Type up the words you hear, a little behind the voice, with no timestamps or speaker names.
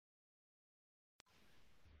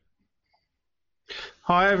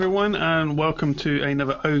Hi everyone, and welcome to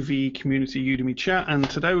another OV Community Udemy chat. And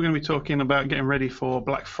today we're going to be talking about getting ready for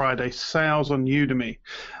Black Friday sales on Udemy.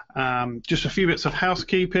 Just a few bits of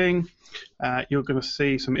housekeeping. You're going to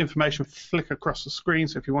see some information flick across the screen.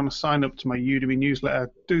 So if you want to sign up to my Udemy newsletter,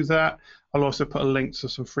 do that. I'll also put a link to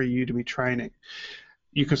some free Udemy training.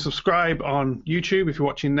 You can subscribe on YouTube if you're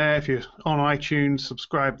watching there. If you're on iTunes,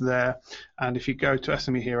 subscribe there. And if you go to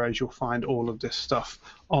SME Heroes, you'll find all of this stuff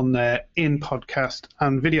on there in podcast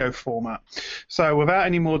and video format. So without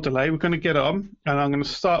any more delay, we're going to get on. And I'm going to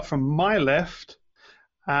start from my left.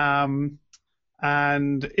 And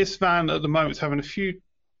Istvan at the moment is having a few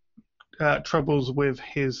troubles with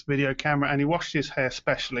his video camera, and he washed his hair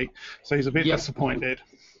specially, so he's a bit disappointed.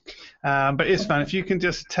 But Istvan, if you can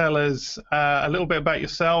just tell us a little bit about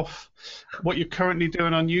yourself, what you're currently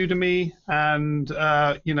doing on Udemy, and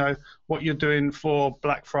what you're doing for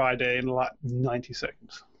Black Friday in like 90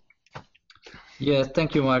 seconds. Yes,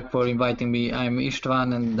 thank you, Mark, for inviting me. I'm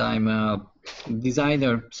István, and I'm a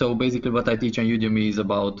designer. So basically what I teach on Udemy is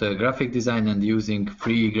about graphic design and using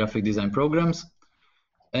free graphic design programs.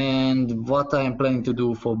 And what I'm planning to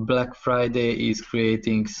do for Black Friday is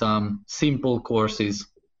creating some simple courses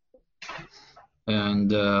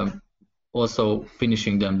and also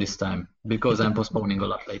finishing them this time because I'm postponing a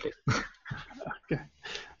lot lately.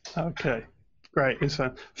 Okay, great.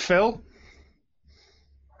 Phil?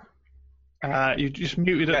 You're just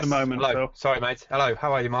muted at the moment. Hello. Phil. Sorry, mate. Hello.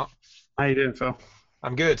 How are you, Mark? How you doing, Phil?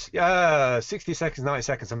 I'm good. 60 seconds, 90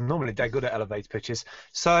 seconds. I'm normally dead good at elevator pitches.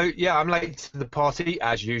 So, yeah, I'm late to the party,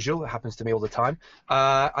 as usual. It happens to me all the time.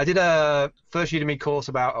 I did a first Udemy course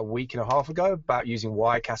about a week and a half ago about using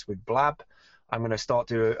Wirecast with Blab. I'm going to start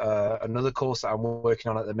doing another course that I'm working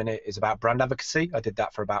on at the minute is about brand advocacy. I did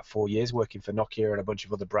that for about 4 years, working for Nokia and a bunch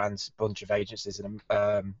of other brands, a bunch of agencies in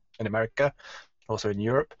America, also in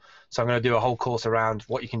Europe. So I'm going to do a whole course around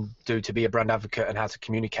what you can do to be a brand advocate and how to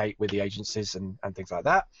communicate with the agencies and things like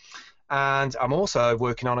that. And I'm also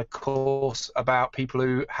working on a course about people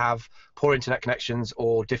who have poor internet connections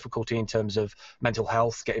or difficulty in terms of mental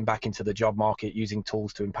health, getting back into the job market, using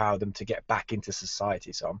tools to empower them to get back into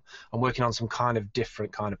society. So I'm working on some kind of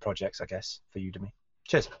different kind of projects, I guess, for Udemy.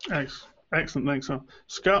 Cheers. Excellent, thanks.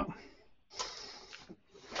 Scott?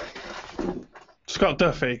 Scott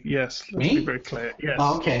Duffy, yes. Let's be very clear. Yes.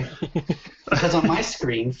 Oh, okay. Because on my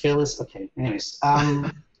screen, Phil is okay. Anyways,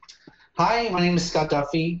 hi, my name is Scott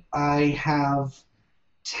Duffy. I have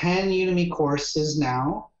 10 Udemy courses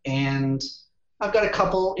now, and I've got a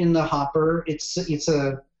couple in the hopper.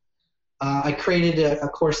 I created a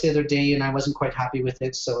course the other day, and I wasn't quite happy with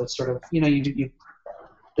it. So it's sort of you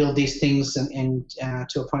build these things and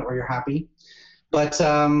to a point where you're happy. But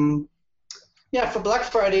yeah, for Black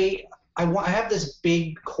Friday, I have this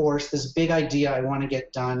big course, this big idea I want to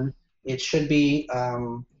get done. It should be,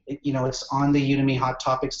 it's on the Udemy Hot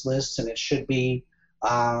Topics list, and it should be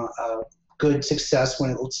a good success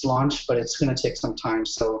when it's launched, but it's going to take some time.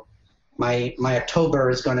 So my October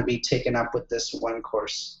is going to be taken up with this one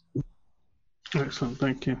course. Excellent,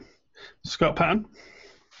 thank you. Scott Patton?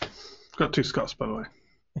 Got two Scotts, by the way.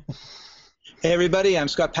 Hey everybody, I'm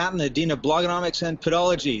Scott Patton, the Dean of Blogonomics and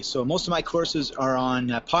Podology. So most of my courses are on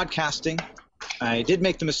podcasting. I did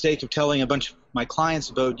make the mistake of telling a bunch of my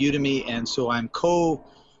clients about Udemy, and so I'm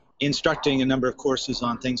co-instructing a number of courses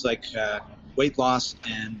on things like weight loss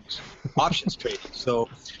and options trading. So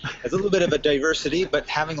it's a little bit of a diversity, but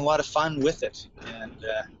having a lot of fun with it, and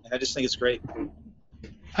I just think it's great.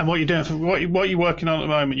 And what are you doing? What are you working on at the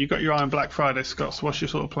moment? You've got your eye on Black Friday, Scott, so what's your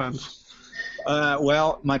sort of plans?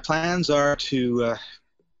 Well, my plans are to,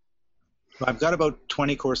 I've got about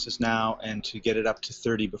 20 courses now, and to get it up to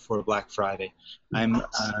 30 before Black Friday.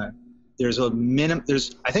 There's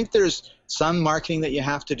I think there's some marketing that you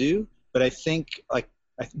have to do, but I think, I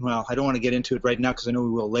don't want to get into it right now because I know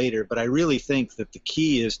we will later, but I really think that the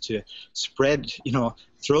key is to spread,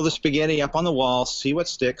 throw the spaghetti up on the wall, see what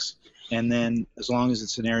sticks, and then as long as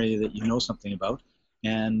it's an area that you know something about,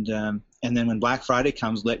 and then when Black Friday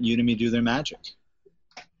comes, let Udemy do their magic.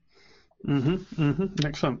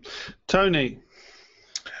 Excellent. Tony.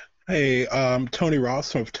 Hey, Tony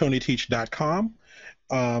Ross from TonyTeach.com.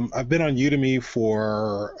 I've been on Udemy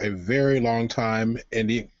for a very long time,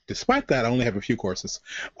 and despite that, I only have a few courses.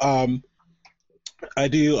 I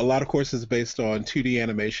do a lot of courses based on 2D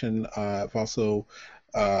animation. I've also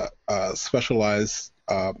specialized.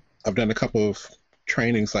 I've done a couple of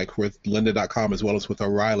trainings like with lynda.com as well as with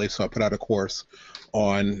O'Reilly, so I put out a course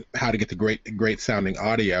on how to get the great sounding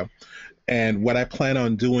audio. And what I plan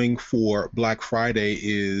on doing for Black Friday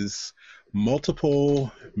is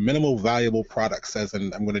multiple minimal valuable products, as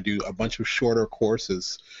in I'm going to do a bunch of shorter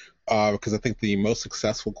courses because I think the most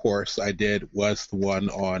successful course I did was the one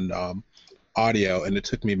on audio, and it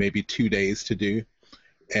took me maybe 2 days to do.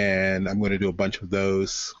 And I'm going to do a bunch of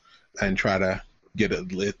those and try to get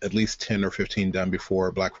at least 10 or 15 done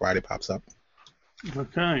before Black Friday pops up.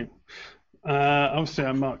 Okay. Obviously,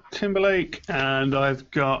 I'm Mark Timberlake, and I've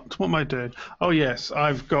got, what am I doing? Oh, yes,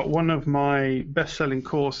 I've got one of my best-selling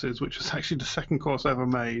courses, which is actually the second course I ever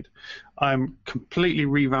made. I'm completely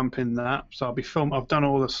revamping that, so I'll be filming. I've done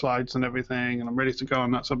all the slides and everything, and I'm ready to go on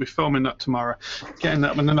that, so I'll be filming that tomorrow, getting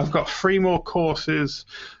that. And then I've got 3 more courses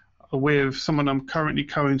with someone I'm currently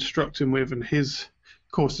co-instructing with, and his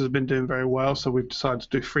course has been doing very well, so we've decided to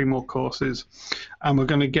do 3 more courses, and we're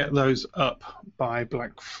going to get those up by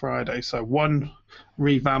Black Friday. So 1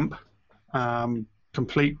 revamp,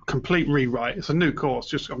 complete rewrite. It's a new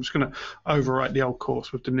course. I'm just going to overwrite the old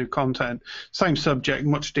course with the new content. Same subject,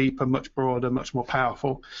 much deeper, much broader, much more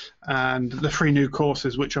powerful. And the 3 new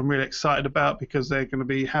courses, which I'm really excited about, because they're going to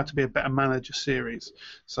be How to Be a Better Manager series.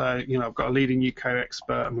 So, I've got a leading UK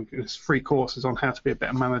expert, and there's 3 courses on how to be a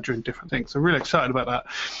better manager and different things. So really excited about that.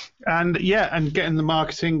 And and getting the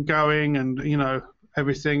marketing going, and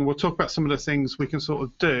everything. We'll talk about some of the things we can sort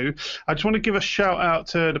of do. I just want to give a shout out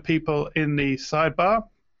to the people in the sidebar.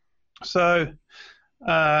 So,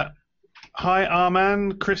 hi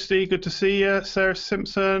Arman, Christy, good to see you. Sarah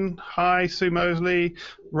Simpson, hi Sue Mosley,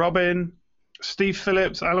 Robin, Steve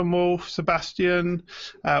Phillips, Alan Wolf, Sebastian,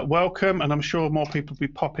 welcome, and I'm sure more people will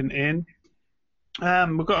be popping in.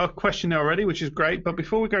 We've got a question there already, which is great, but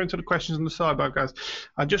before we go into the questions on the sidebar, guys,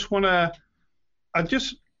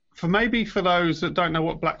 for those that don't know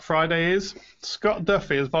what Black Friday is, Scott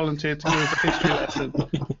Duffy has volunteered to give us a history lesson.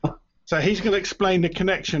 So he's going to explain the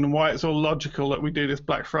connection and why it's all logical that we do this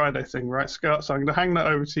Black Friday thing, right, Scott? So I'm going to hang that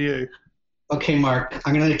over to you. Okay, Mark,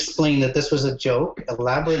 I'm going to explain that this was a joke,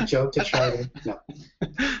 elaborate joke to try to, no.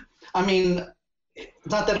 I mean,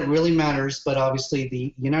 not that it really matters, but obviously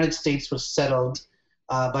the United States was settled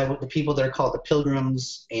by the people that are called the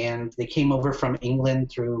Pilgrims, and they came over from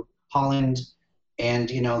England through Holland, and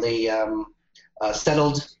they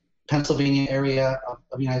settled Pennsylvania area of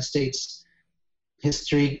the United States.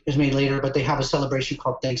 History is made later, but they have a celebration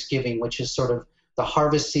called Thanksgiving, which is sort of the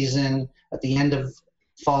harvest season at the end of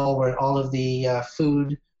fall, where all of the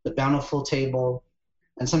food, the bountiful table,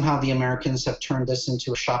 and somehow the Americans have turned this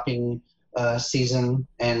into a shopping season.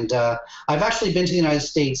 And I've actually been to the United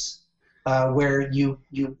States where you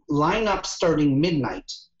line up starting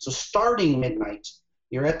midnight. So starting midnight,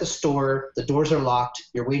 you're at the store, the doors are locked,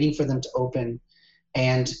 you're waiting for them to open,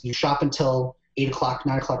 and you shop until 8 o'clock,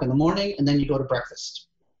 9 o'clock in the morning, and then you go to breakfast.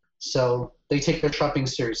 So they take their shopping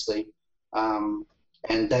seriously, and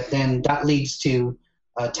that leads to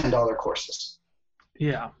 $10 courses.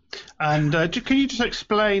 Yeah. And can you just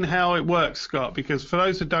explain how it works, Scott? Because for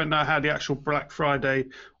those that don't know how the actual Black Friday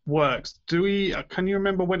works, can you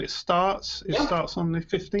remember when it starts? It starts on the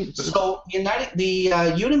 15th. So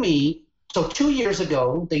Udemy, so 2 years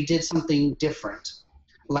ago, they did something different.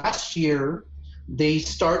 Last year, they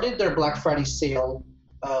started their Black Friday sale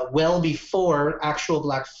well before actual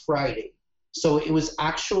Black Friday. So it was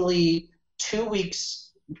actually 2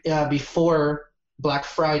 weeks before Black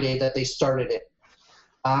Friday that they started it.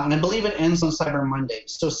 And I believe it ends on Cyber Monday.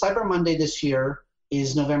 So Cyber Monday this year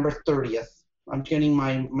is November 30th. I'm getting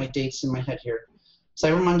my dates in my head here.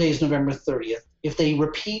 Cyber Monday is November 30th. If they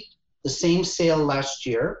repeat the same sale last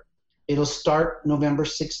year, it'll start November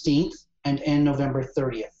 16th and end November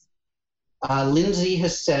 30th. Lindsay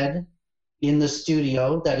has said in the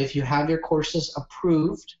studio that if you have your courses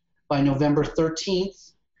approved by November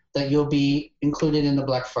 13th, that you'll be included in the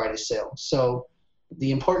Black Friday sale. So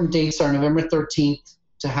the important dates are November 13th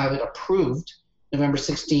to have it approved. November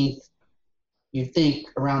 16th, you think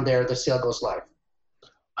around there the sale goes live.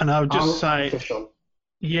 And I would just say,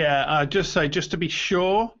 just to be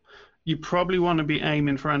sure, you probably want to be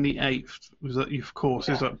aiming for around the 8th, of course,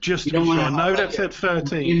 is up, just to be sure. I know that's at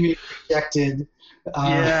 13. Rejected.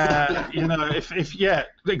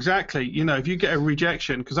 Exactly. If you get a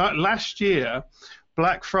rejection, because last year,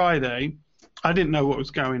 Black Friday, I didn't know what was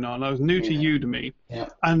going on. I was new to Udemy,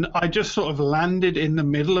 and I just sort of landed in the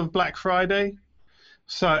middle of Black Friday.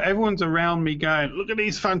 So everyone's around me going, look at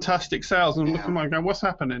these fantastic sales, and look at my going, what's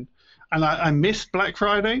happening? And I missed Black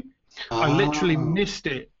Friday. I literally missed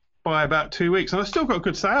it by about 2 weeks, and I still got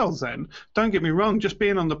good sales then. Don't get me wrong, just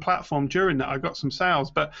being on the platform during that, I got some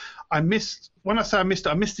sales, but I missed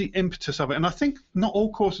the impetus of it, and I think not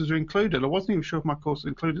all courses are included. I wasn't even sure if my course was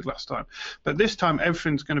included last time, but this time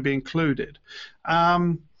everything's going to be included.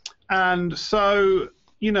 And so,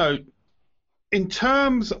 in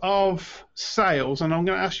terms of sales, and I'm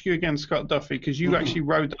going to ask you again, Scott Duffy, because you actually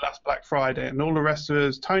rode the last Black Friday, and all the rest of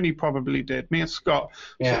us, Tony probably did. Me and Scott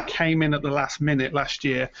sort of came in at the last minute last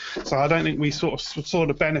year, so I don't think we sort of saw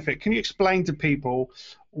the benefit. Can you explain to people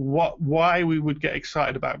why we would get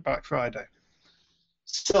excited about Black Friday?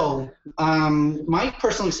 So my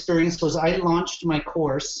personal experience was I launched my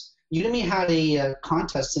course. Udemy had a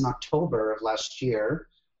contest in October of last year,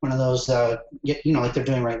 one of those, like they're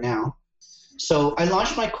doing right now. So I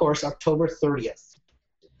launched my course October 30th,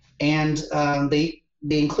 and they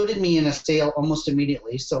included me in a sale almost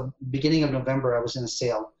immediately. So beginning of November, I was in a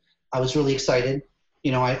sale. I was really excited.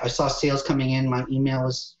 I saw sales coming in. My email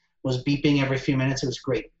was beeping every few minutes. It was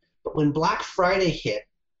great. But when Black Friday hit,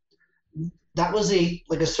 that was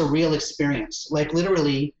like a surreal experience. Like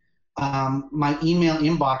literally, my email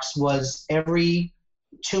inbox was every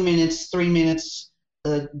 2 minutes, 3 minutes,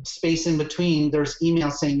 space in between, there's email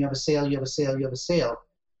saying you have a sale, you have a sale, you have a sale.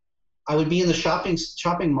 I would be in the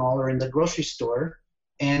shopping mall or in the grocery store,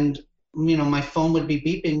 and my phone would be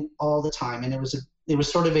beeping all the time, and it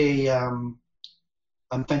was sort of a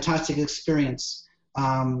fantastic experience.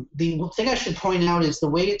 The thing I should point out is the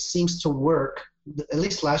way it seems to work. At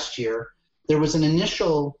least last year, there was an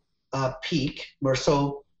initial peak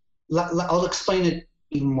I'll explain it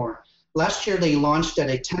even more. Last year they launched at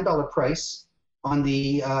a $10 price on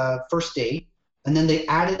the first day, and then they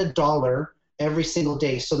added $1 every single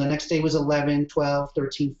day. So the next day was 11, 12,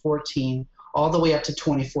 13, 14, all the way up to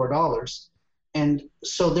 $24. And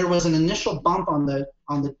so there was an initial bump on the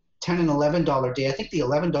 $10 and $11 day. I think the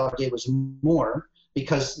 $11 day was more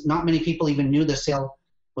because not many people even knew the sale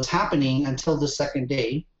was happening until the second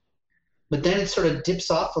day. But then it sort of dips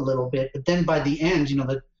off a little bit. But then by the end,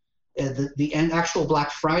 the end, actual Black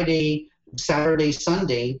Friday, Saturday,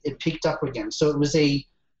 Sunday, it peaked up again. So it was a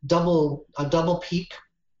double peak.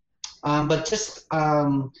 But just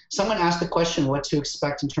someone asked the question what to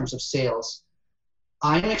expect in terms of sales.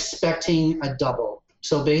 I'm expecting a double.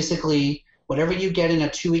 So basically, whatever you get in a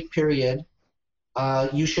 2-week period,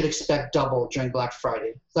 you should expect double during Black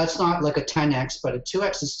Friday. That's not like a 10x, but a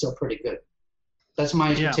 2x is still pretty good. That's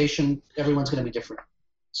my expectation. Yeah. Everyone's going to be different.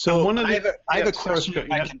 So I have a question.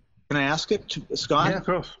 Can I ask it to Scott? Yeah, of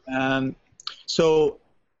course.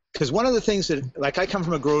 Because one of the things that, like, I come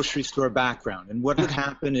from a grocery store background, and what would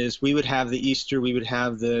happen is we would have the Easter, we would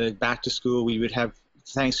have the back to school, we would have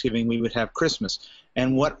Thanksgiving, we would have Christmas.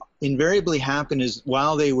 And what invariably happened is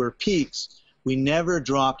while they were peaks, we never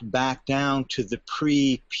dropped back down to the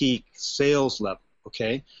pre-peak sales level,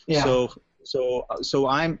 okay? Yeah. So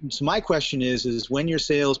my question is when your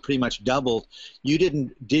sales pretty much doubled,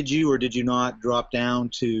 did you or did you not drop down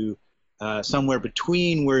to somewhere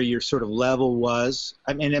between where your sort of level was?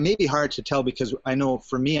 I mean, it may be hard to tell because I know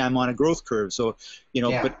for me, I'm on a growth curve. So,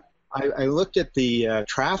 but I looked at the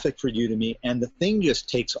traffic for Udemy, and the thing just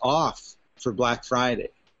takes off for Black Friday,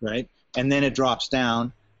 right? And then it drops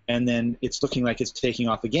down, and then it's looking like it's taking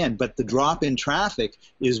off again. But the drop in traffic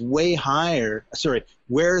is way higher. Sorry,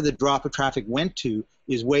 where the drop of traffic went to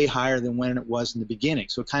is way higher than when it was in the beginning.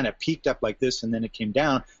 So it kind of peaked up like this, and then it came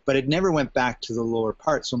down, but it never went back to the lower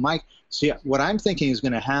part. So what I'm thinking is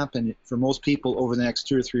going to happen for most people over the next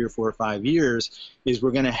 2 or 3 or 4 or 5 years is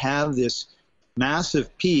we're going to have this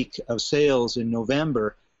massive peak of sales in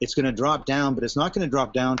November. It's going to drop down, but it's not going to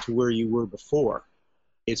drop down to where you were before.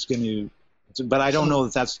 It's going to. But I don't know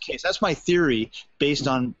that that's the case. That's my theory based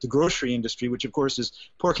on the grocery industry, which of course is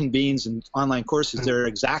pork and beans and online courses. They're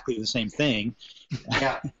exactly the same thing.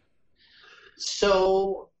 Yeah.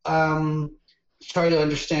 So try to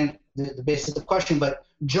understand the basis of the question, but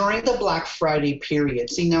during the Black Friday period,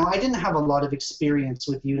 see, now I didn't have a lot of experience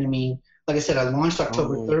with Udemy. Like I said, I launched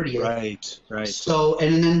October 30th. Right. So,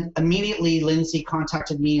 and then immediately Lindsay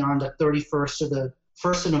contacted me on the 31st or the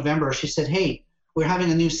 1st of November. She said, hey, we're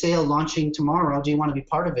having a new sale launching tomorrow. Do you want to be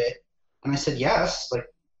part of it? And I said, yes. Like,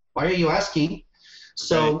 why are you asking?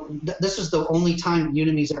 So this was the only time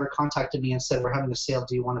Udemy's ever contacted me and said, we're having a sale.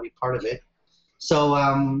 Do you want to be part of it? So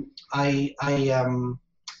I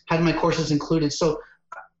had my courses included. So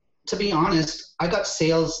to be honest, I got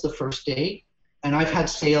sales the first day, and I've had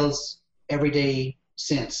sales every day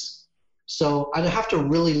since. So I'd have to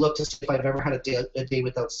really look to see if I've ever had a day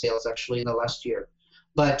without sales actually in the last year.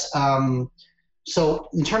 But so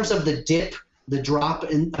in terms of the dip, the drop,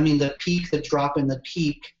 the peak, the drop and the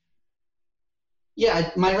peak,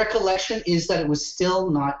 yeah, my recollection is that it was still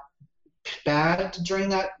not bad during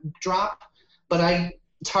that drop, but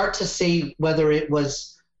it's hard to say whether it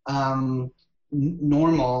was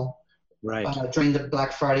normal during the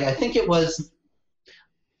Black Friday. I think it was,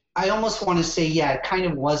 I almost want to say, yeah, it kind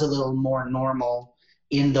of was a little more normal.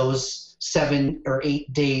 in those 7 or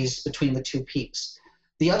 8 days between the two peaks.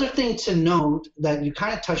 The other thing to note that you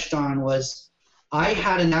kind of touched on was I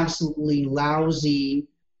had an absolutely lousy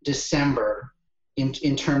December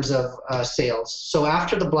in terms of sales. So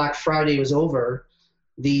after the Black Friday was over,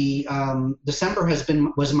 the December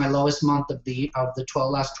was my lowest month of the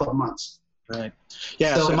last 12 months. Right.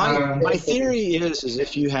 Yeah. So my theory is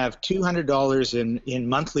if you have $200 in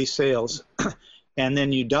monthly sales, and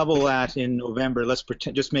then you double that in November. Let's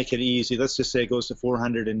pretend, just make it easy. Let's just say it goes to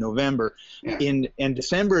 400 in November. Yeah. And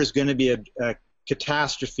December is going to be a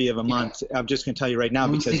catastrophe of a month. I'm just going to tell you right now,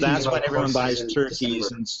 because that's when everyone buys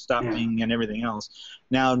turkeys and stuffing and everything else.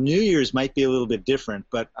 Now, New Year's might be a little bit different,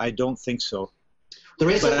 but I don't think so. There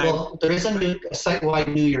is a site-wide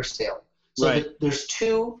New Year's sale. So right. There's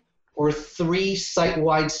 2 or 3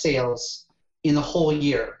 site-wide sales in the whole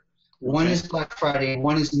year. One is Black Friday,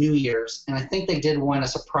 one is New Year's, and I think they did a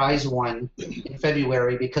surprise one in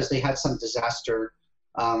February because they had some disaster.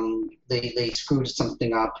 They screwed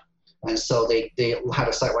something up, and so they had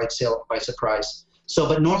a site-wide sale by surprise. So,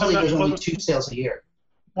 but normally there's only 2 sales a year.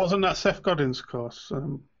 Wasn't that Seth Godin's course?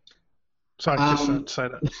 Sorry, just say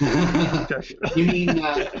that. You mean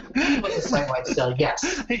with the site-wide sale?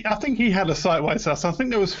 Yes. I think he had a site-wide sale. So I think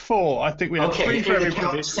there was 4. I think we had 3 for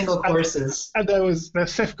everybody. Single courses. And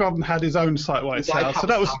Seth Godin had his own site-wide sale. So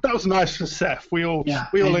that was nice for Seth. We all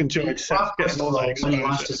enjoyed Seth getting all that when he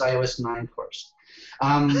launched his iOS 9 course.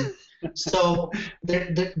 So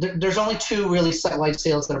there's only 2 really site-wide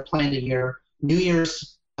sales that are planned a year. New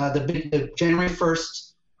Year's, the January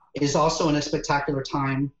 1st is also in a spectacular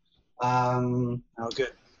time.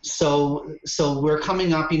 Good. So we're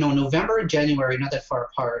coming up, November and January, not that far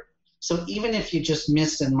apart. So even if you just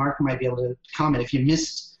missed, and Mark might be able to comment, if you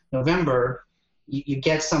missed November, you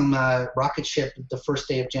get some rocket ship the first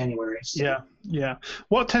day of January. So. Yeah.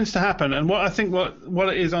 What tends to happen, and what I think what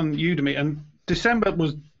it is on Udemy, and December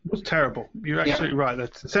was terrible. You're absolutely right.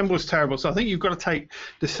 That December was terrible. So I think you've got to take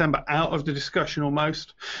December out of the discussion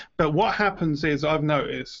almost. But what happens is I've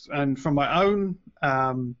noticed, and from my own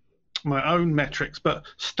metrics, but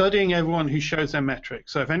studying everyone who shows their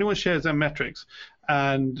metrics. So if anyone shares their metrics,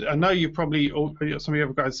 and I know you probably, some of you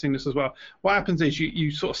other guys have seen this as well, what happens is you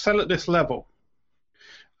sort of sell at this level,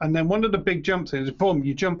 and then one of the big jumps is, boom,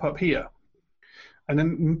 you jump up here. And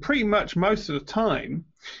then pretty much most of the time,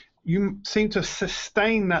 you seem to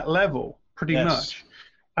sustain that level pretty much.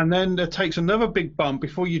 And then it takes another big bump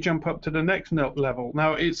before you jump up to the next level.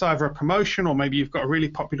 Now, it's either a promotion or maybe you've got a really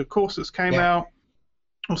popular course that's came out,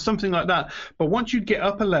 or something like that. But once you get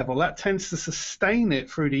up a level, that tends to sustain it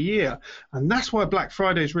through the year. And that's why Black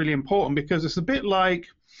Friday is really important, because it's a bit like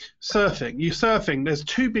surfing. You're surfing, there's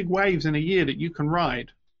 2 big waves in a year that you can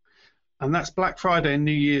ride. And that's Black Friday and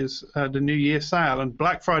New Year's, the New Year sale. And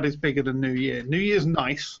Black Friday is bigger than New Year. New Year's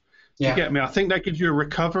nice. You get me? I think that gives you a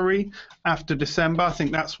recovery after December. I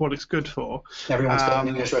think that's what it's good for. Everyone's got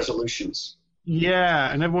New Year's resolutions.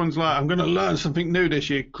 Yeah, and everyone's like, I'm going to learn something new this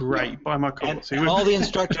year. Great, buy my course. And all the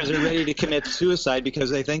instructors are ready to commit suicide because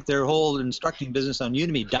they think their whole instructing business on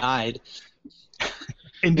Udemy died.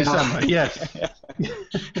 In December, yes.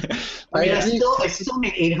 I still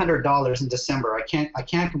made $800 in December. I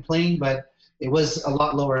can't complain, but it was a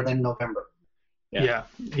lot lower than November. Yeah.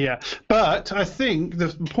 But I think the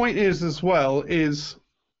point is as well is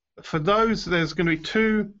for those, there's going to be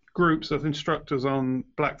 2 groups of instructors on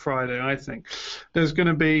Black Friday, I think. There's going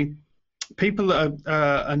to be people that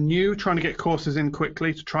are new, trying to get courses in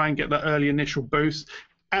quickly to try and get that early initial boost.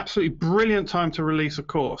 Absolutely brilliant time to release a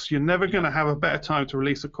course. You're never going to have a better time to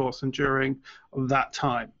release a course than during that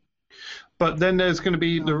time. But then there's going to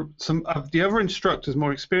be some of the other instructors,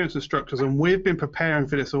 more experienced instructors, and we've been preparing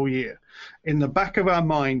for this all year. In the back of our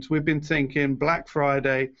minds, we've been thinking Black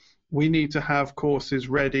Friday, we need to have courses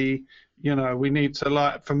ready. We need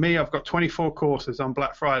to, for me, I've got 24 courses on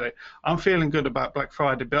Black Friday. I'm feeling good about Black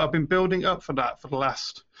Friday, but I've been building up for that for the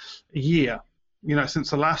last year,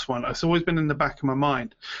 since the last one. It's always been in the back of my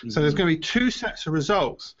mind. Mm-hmm. So there's going to be 2 sets of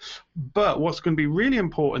results. But what's going to be really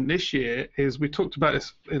important this year is, we talked about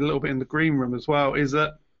this a little bit in the green room as well, is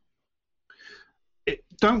that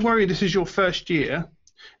don't worry, this is your first year.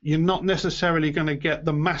 You're not necessarily going to get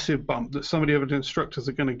the massive bump that some of the other instructors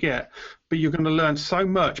are going to get, but you're going to learn so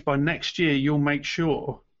much. By next year, you'll make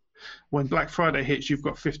sure when Black Friday hits, you've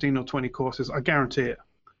got 15 or 20 courses. I guarantee it.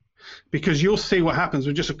 Because you'll see what happens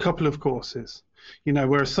with just a couple of courses.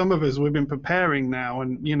 Whereas some of us, we've been preparing now,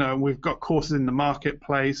 and, we've got courses in the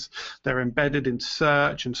marketplace. They're embedded in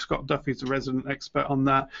search, and Scott Duffy's the resident expert on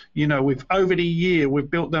that. Over the year, we've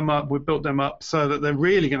built them up so that they're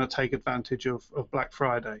really going to take advantage of Black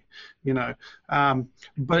Friday,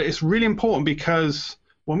 But it's really important because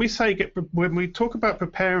when we talk about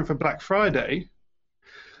preparing for Black Friday,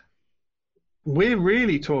 we're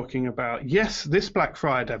really talking about, yes, this Black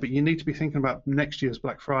Friday, but you need to be thinking about next year's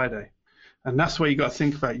Black Friday. And that's where you got to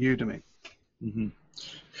think about Udemy. Mm-hmm.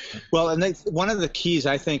 Well, and one of the keys,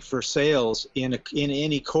 I think, for sales in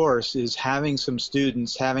any course is having some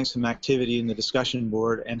students, having some activity in the discussion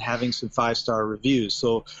board, and having some 5-star reviews.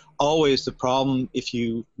 So always the problem if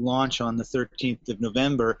you launch on the 13th of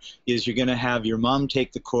November is you're going to have your mom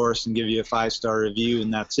take the course and give you a 5-star review,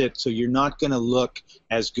 and that's it. So you're not going to look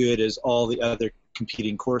as good as all the other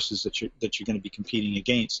competing courses that you're going to be competing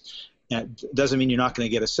against. And it doesn't mean you're not going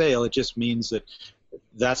to get a sale. It just means that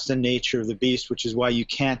that's the nature of the beast, which is why you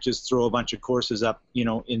can't just throw a bunch of courses up,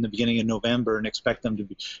 in the beginning of November and expect them to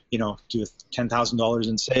be, do $10,000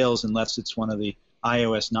 in sales unless it's one of the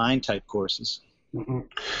iOS 9 type courses. Mm-hmm.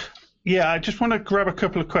 Yeah, I just want to grab a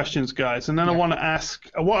couple of questions, guys, and then I want to ask,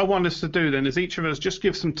 what I want us to do then is each of us just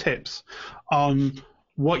give some tips on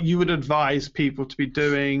what you would advise people to be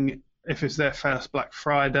doing if it's their first Black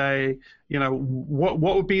Friday. What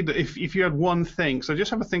would be if you had one thing? So just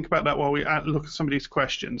have a think about that while we look at some of these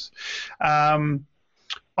questions.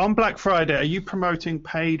 On Black Friday, are you promoting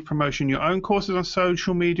paid promotion your own courses on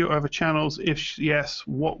social media or other channels? If yes,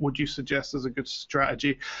 what would you suggest as a good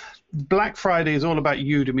strategy? Black Friday is all about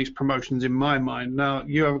Udemy's promotions in my mind. Now,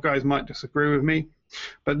 you other guys might disagree with me,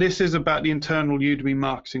 but this is about the internal Udemy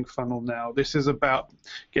marketing funnel now. This is about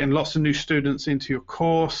getting lots of new students into your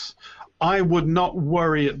course. I would not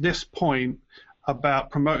worry at this point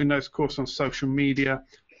about promoting those courses on social media.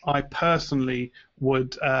 I personally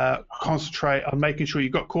would concentrate on making sure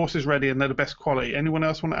you've got courses ready and they're the best quality. Anyone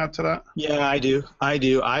else want to add to that? Yeah, I do.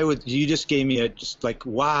 I would. You just gave me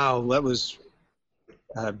wow, that was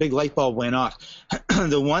a big light bulb went off.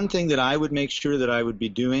 The one thing that I would make sure that I would be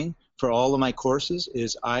doing for all of my courses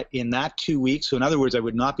is in that 2 weeks, so in other words, I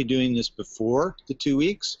would not be doing this before the 2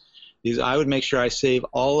 weeks, is I would make sure I save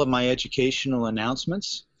all of my educational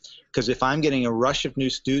announcements, because if I'm getting a rush of new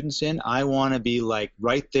students in, I want to be like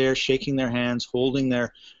right there, shaking their hands, holding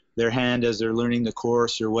their hand as they're learning the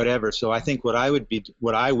course or whatever. So I think what I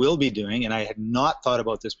will be doing, and I had not thought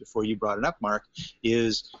about this before you brought it up, Mark,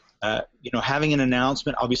 is having an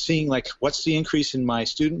announcement. I'll be seeing what's the increase in my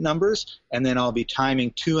student numbers, and then I'll be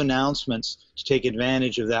timing 2 announcements to take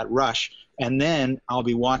advantage of that rush. And then I'll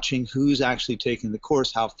be watching who's actually taking the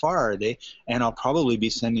course, how far are they, and I'll probably be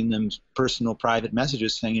sending them personal private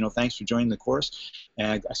messages saying, thanks for joining the course,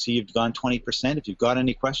 and I see you've gone 20%. If you've got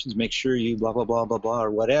any questions, make sure you blah, blah, blah, blah, blah, or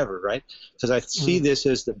whatever, right? Because I see this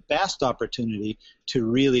as the best opportunity to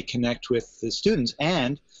really connect with the students.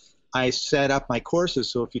 And I set up my courses,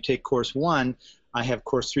 so if you take course 1, I have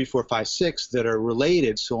course 3, 4, 5, 6 that are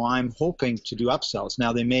related, so I'm hoping to do upsells.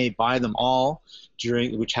 Now, they may buy them all,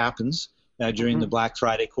 which happens, during the Black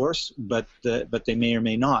Friday course, but they may or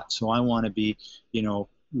may not. So I want to be,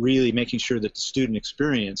 really making sure that the student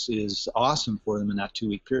experience is awesome for them in that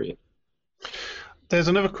 2-week period. There's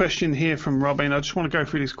another question here from Robin. I just want to go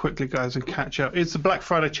through these quickly, guys, and catch up. Is the Black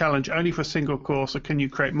Friday challenge only for a single course, or can you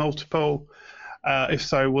create multiple? If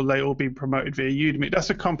so, will they all be promoted via Udemy? That's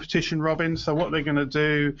a competition, Robin. So what they're going to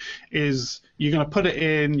do is you're going to put it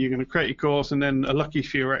in, you're going to create your course, and then a lucky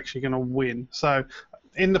few are actually going to win. So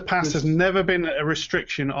in the past, there's never been a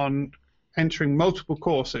restriction on entering multiple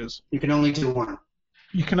courses. You can only do one.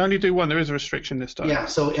 You can only do one. There is a restriction this time. Yeah,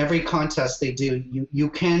 so every contest they do, you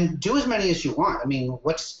can do as many as you want. I mean,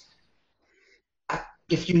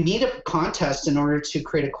 if you need a contest in order to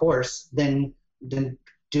create a course, then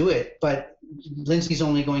do it. But Lindsay's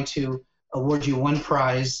only going to award you one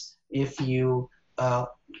prize if you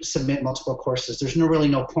submit multiple courses. There's really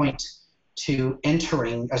no point to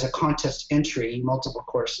entering as a contest entry multiple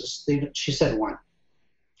courses. She said one.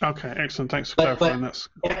 Okay, excellent. Thanks for clarifying this.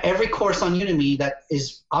 Every course on Udemy that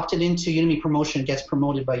is opted into Udemy promotion gets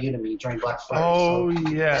promoted by Udemy during Black Friday. Oh, so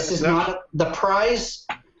yes. This is not the prize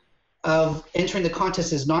of entering the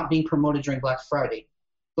contest is not being promoted during Black Friday.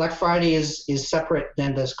 Black Friday is separate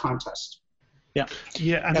than this contest. Yeah.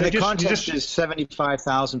 Yeah, and the contest is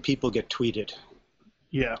 75,000 people get tweeted.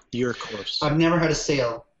 Yeah. Your course. I've never had a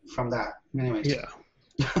sale from that. Anyways. Yeah.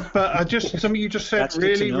 But something you just said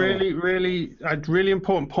really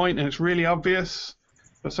important point, and it's really obvious.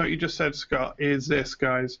 But something you just said, Scott, is this,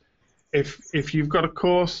 guys. If you've got a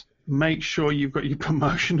course, make sure you've got your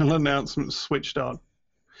promotional announcements switched on.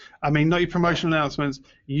 I mean, not your promotional announcements,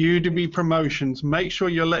 Udemy promotions. Make sure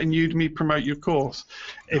you're letting Udemy promote your course.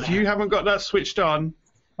 If you haven't got that switched on,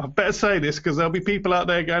 I better say this because there'll be people out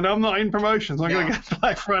there going, I'm not in promotions. I'm going to get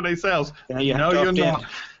Black Friday sales. No, you're not.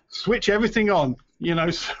 Switch everything on.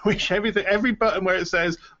 switch everything, every button where it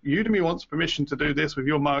says Udemy wants permission to do this with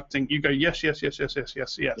your marketing. You go yes, yes, yes, yes, yes,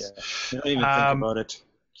 yes, yes. Yeah. Don't even think about it.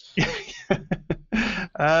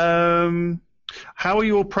 How are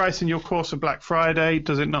you all pricing your course for Black Friday?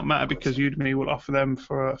 Does it not matter because Udemy will offer them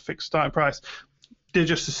for a fixed starting price? They're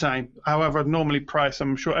just the same. However, I'd normally price,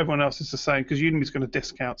 I'm sure everyone else is the same because Udemy's going to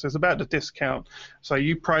discount. So it's about the discount. So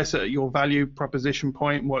you price it at your value proposition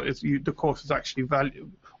point, what is the course is actually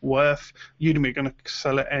worth. Udemy are going to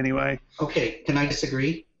sell it anyway. Okay, can I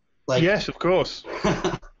disagree? Yes, of course.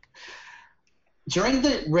 During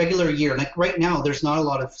the regular year, like right now, there's not a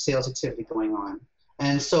lot of sales activity going on.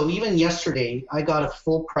 And so even yesterday, I got a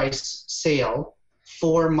full price sale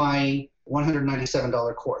for my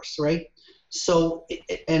 $197 course, right? So,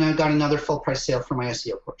 and I got another full price sale for my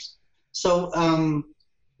SEO course. So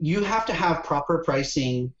you have to have proper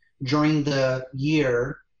pricing during the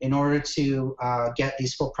year in order to get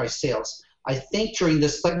these full price sales. I think during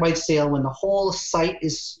this site-wide sale, when the whole site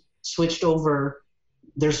is switched over,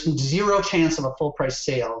 there's zero chance of a full price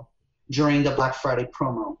sale during the Black Friday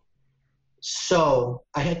promo. So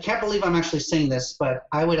I can't believe I'm actually saying this, but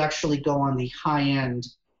I would actually go on the high end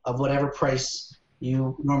of whatever price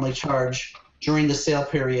you normally charge during the sale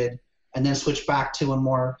period and then switch back to a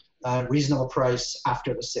more reasonable price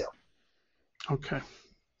after the sale. Okay.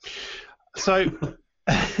 So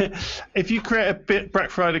if you create a Black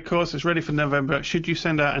Friday course that's ready for November, should you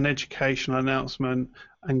send out an educational announcement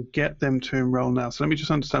and get them to enroll now? So let me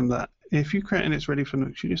just understand that. If you create and it's ready for,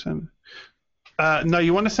 should you send? No,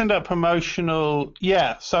 you want to send out promotional.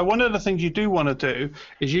 Yeah. So one of the things you do want to do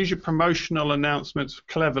is use your promotional announcements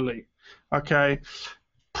cleverly. Okay.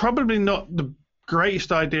 Probably not the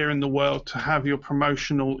greatest idea in the world to have your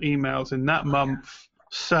promotional emails in that month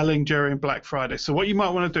selling during Black Friday. So what you might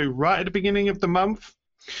want to do right at the beginning of the month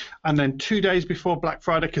and then 2 days before Black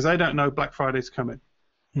Friday, because they don't know Black Friday's coming.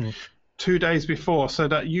 2 days before, so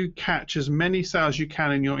that you catch as many sales as you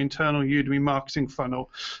can in your internal Udemy marketing funnel.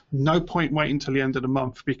 No point waiting until the end of the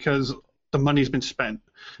month because the money's been spent.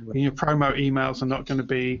 Right. Your promo emails are not going to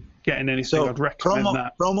be getting anything. So I'd recommend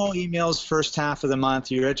that. Promo emails first half of the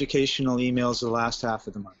month, your educational emails the last half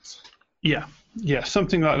of the month. Yeah,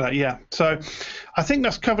 something like that, yeah. So I think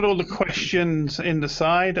that's covered all the questions in the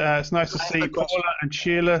side. It's nice to see Paula and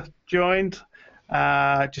Sheila joined.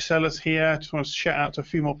 Gisella's here. Just want to shout out to a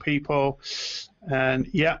few more people. And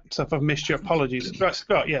yeah, so if I've missed you, apologies. Right,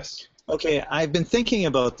 Scott, yes. Okay, I've been thinking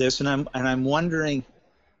about this, and I'm wondering.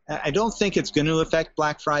 I don't think it's going to affect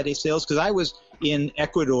Black Friday sales because I was in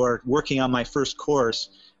Ecuador working on my first course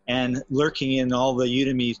and lurking in all the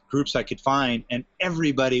Udemy groups I could find, and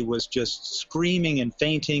everybody was just screaming and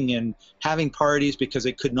fainting and having parties because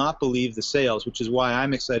they could not believe the sales, which is why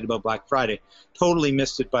I'm excited about Black Friday. Totally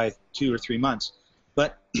missed it by 2 or 3 months.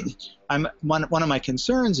 But one of my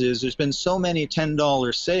concerns is there's been so many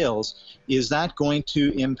 $10 sales. Is that going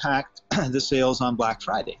to impact the sales on Black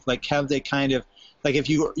Friday? Like, have they kind of, like if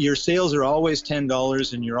your sales are always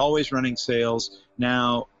 $10 and you're always running sales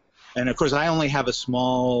now, and of course I only have a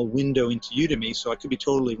small window into Udemy, so I could be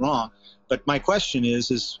totally wrong. But my question is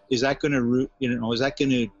that going to, is that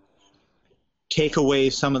going to take away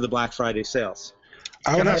some of the Black Friday sales?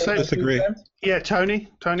 I would have to disagree. Yeah, Tony.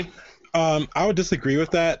 I would disagree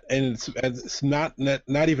with that, and it's not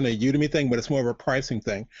even a Udemy thing, but it's more of a pricing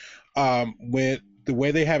thing. When the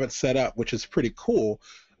way they have it set up, which is pretty cool,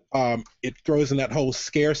 it throws in that whole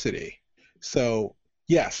scarcity. So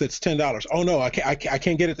yes, it's $10. Oh no, I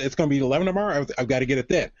can't get it. It's going to be 11 tomorrow. I've got to get it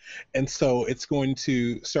then, and so it's going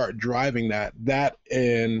to start driving that.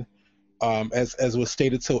 And as was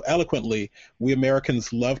stated so eloquently, we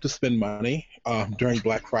Americans love to spend money during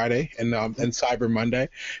Black Friday and Cyber Monday,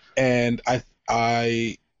 and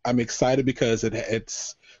I'm excited because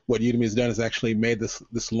it's what Udemy has done is actually made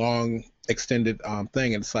this long extended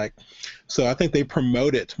thing, and it's like, so I think they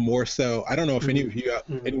promote it more so. I don't know if any of you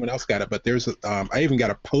anyone else got it, but there's I even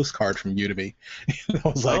got a postcard from Udemy. I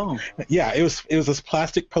was like, yeah, it was this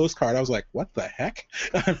plastic postcard. I was like, what the heck?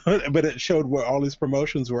 But it showed where all these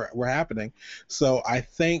promotions were happening. So I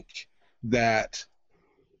think that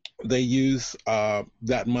they use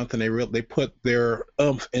that month, and they put their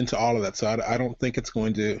oomph into all of that. So I don't think it's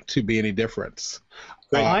going to be any difference.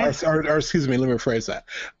 Or excuse me, let me rephrase that.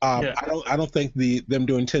 I don't think them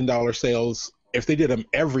doing $10 sales, if they did them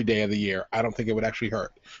every day of the year, I don't think it would actually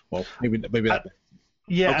hurt. Well, maybe that.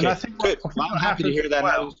 Yeah, okay. And I think I'm happy to hear that.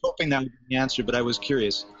 Well, I was hoping that would be the answer, but I was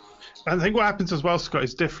curious. I think what happens as well, Scott,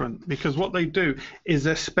 is different because what they do is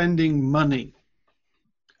they're spending money.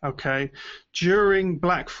 Okay, during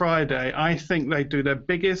Black Friday, I think they do their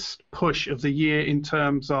biggest push of the year in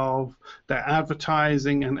terms of their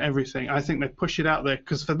advertising and everything. I think they push it out there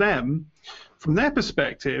because for them, from their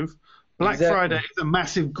perspective, Black Friday is a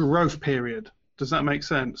massive growth period. Does that make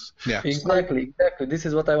sense? Yeah. Exactly. This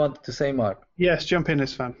is what I wanted to say, Mark. Yes, jump in,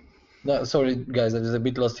 Istvan. No, sorry, guys, I was a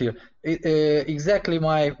bit lost here. Exactly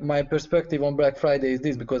my perspective on Black Friday is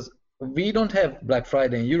this, because we don't have Black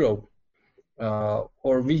Friday in Europe,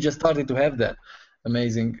 or we just started to have that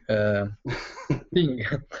amazing thing.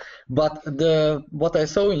 But what I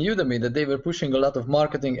saw in Udemy, that they were pushing a lot of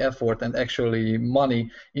marketing effort and actually money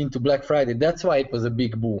into Black Friday. That's why it was a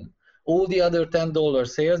big boom. All the other $10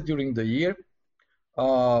 sales during the year,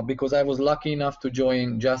 because I was lucky enough to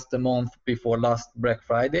join just a month before last Black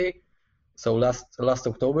Friday, so last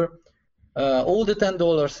October, all the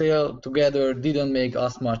 $10 sale together didn't make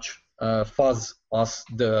as much fuzz as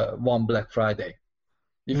the one Black Friday,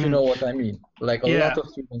 if you know what I mean. Like a lot of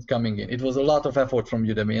students coming in. It was a lot of effort from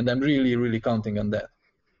Udemy, and I'm really, really counting on that.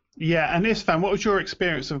 Yeah, and Istvan, what was your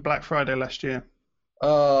experience of Black Friday last year?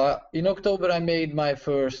 In October, I made my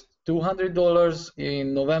first $200.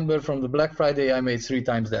 In November, from the Black Friday, I made 3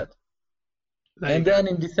 times that. And then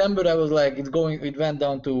in December, I was like, it went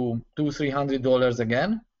down to $200-300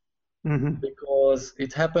 again, because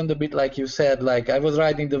it happened a bit like you said, like I was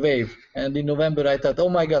riding the wave, and in November I thought, oh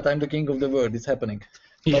my God, I'm the king of the world, it's happening.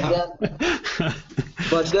 But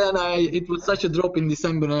then it was such a drop in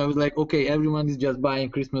December, and I was like, okay, everyone is just buying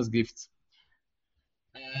Christmas gifts.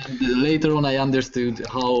 And later on, I understood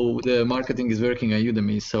how the marketing is working at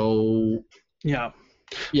Udemy. So yeah,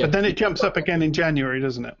 but then it jumps up again in January,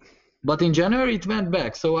 doesn't it? But in January it went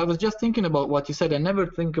back. So I was just thinking about what you said. I never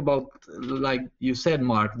think about, like you said,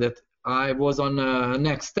 Mark, that I was on a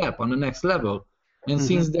next step, on the next level. And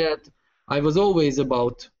since that, I was always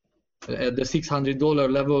about the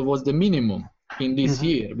 $600 level was the minimum in this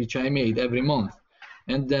year, which I made every month.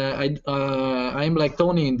 And I'm like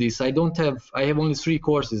Tony in this. I have only 3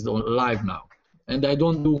 courses live now, and I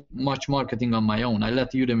don't do much marketing on my own. I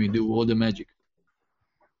let Udemy do all the magic.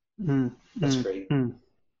 That's great.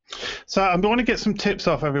 So I want to get some tips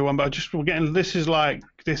off everyone, but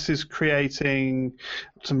this is creating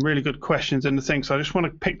some really good questions in the thing. So I just want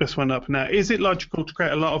to pick this one up now. Is it logical to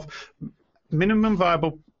create a lot of minimum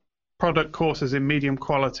viable product courses in medium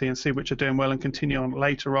quality and see which are doing well and continue on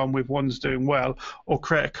later on with ones doing well, or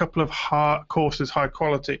create a couple of courses high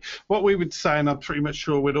quality? What we would say, and I'm pretty much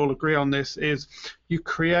sure we'd all agree on this, is you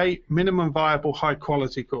create minimum viable high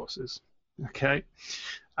quality courses. Okay.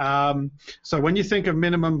 So when you think of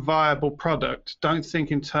minimum viable product, don't think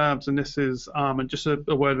in terms, and this is and just a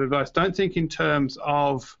word of advice, don't think in terms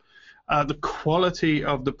of the quality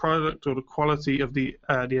of the product or the quality of the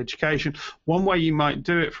education. One way you might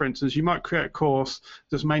do it, for instance, you might create a course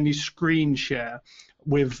that's mainly screen share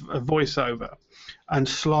with a voiceover and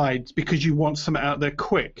slides because you want something out there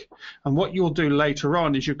quick. And what you'll do later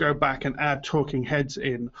on is you'll go back and add talking heads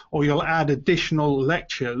in, or you'll add additional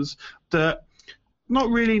lectures that not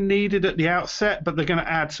really needed at the outset, but they're going to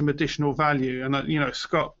add some additional value. And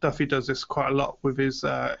Scott Duffy does this quite a lot with his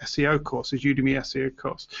SEO course, his Udemy SEO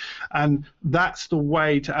course, and that's the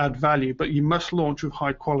way to add value. But you must launch with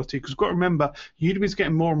high quality, because you've got to remember, Udemy is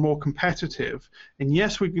getting more and more competitive. And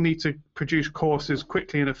yes, we need to produce courses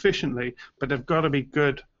quickly and efficiently, but they've got to be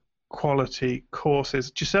good quality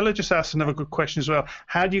courses. Gisela just asked another good question as well.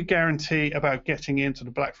 How do you guarantee about getting into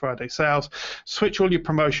the Black Friday sales? Switch all your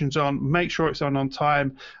promotions on, make sure it's on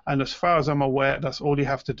time, and as far as I'm aware, that's all you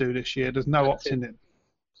have to do this year. There's no opting in.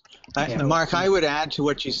 Mark, I would add to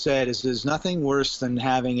what you said is there's nothing worse than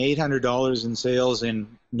having $800 in sales in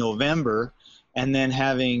November and then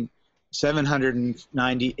having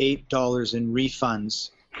 $798 in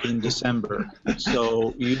refunds in December.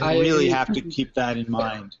 So you really have to keep that in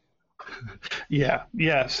mind. Yeah.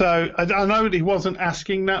 So I know that he wasn't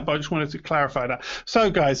asking that, but I just wanted to clarify that.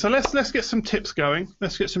 So guys, let's get some tips going.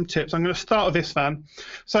 Let's get some tips. I'm going to start with Istvan.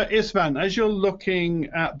 So Istvan, as you're looking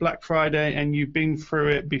at Black Friday and you've been through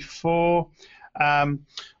it before,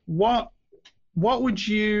 what would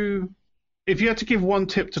you, if you had to give one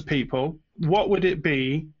tip to people, what would it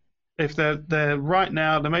be? If they're right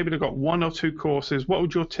now, maybe they've got 1 or 2 courses, what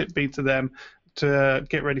would your tip be to them to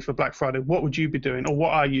get ready for Black Friday? What would you be doing, or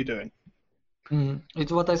what are you doing?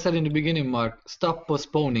 It's what I said in the beginning, Mark. Stop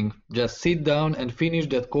postponing. Just sit down and finish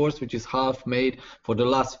that course, which is half made for the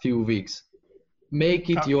last few weeks. Make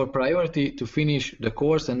it your priority to finish the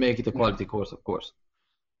course and make it a quality course, of course.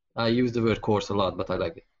 I use the word course a lot, but I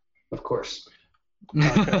like it. Of course.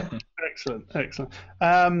 Okay. Excellent, excellent.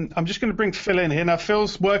 I'm just going to bring Phil in here now.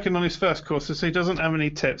 Phil's working on his first course, so he doesn't have any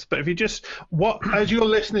tips. But if you just, as you're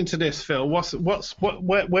listening to this, Phil,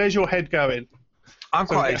 where's your head going? I'm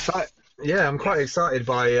quite excited. Yeah, I'm quite excited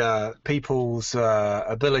by people's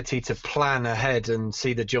ability to plan ahead and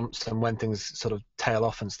see the jumps and when things sort of tail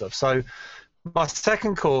off and stuff. So my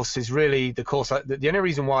second course is really the course. The only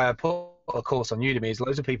reason why I put a course on Udemy is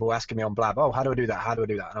loads of people asking me on Blab, oh, how do I do that? How do I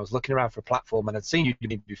do that? And I was looking around for a platform and I'd seen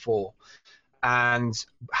Udemy before and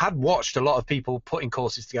had watched a lot of people putting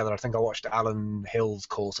courses together. I think I watched Alan Hill's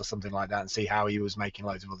course or something like that and see how he was making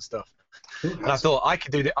loads of other stuff. And I thought I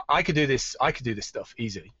could do this stuff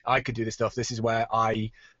easy. I could do this stuff. This is where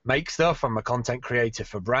I make stuff. I'm a content creator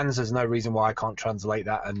for brands. There's no reason why I can't translate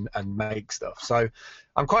that and make stuff. So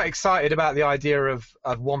I'm quite excited about the idea of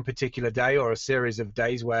one particular day or a series of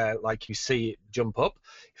days where, like, you see it jump up.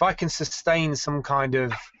 If I can sustain some kind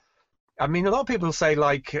of, I mean, a lot of people say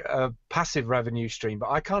like a passive revenue stream, but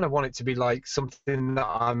I kind of want it to be like something that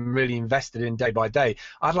I'm really invested in day by day.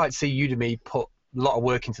 I'd like to see Udemy put a lot of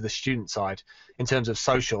work into the student side in terms of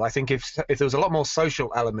social. I think if there was a lot more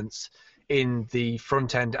social elements in the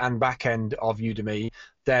front end and back end of Udemy,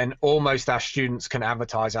 then almost our students can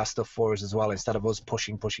advertise our stuff for us as well instead of us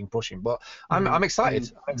pushing. But I'm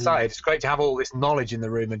excited. I'm excited. It's great to have all this knowledge in the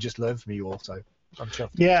room and just learn from you all. So I'm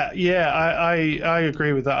chuffed. Yeah, I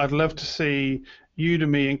agree with that. I'd love to see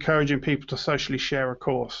Udemy encouraging people to socially share a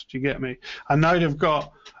course. Do you get me? I know they've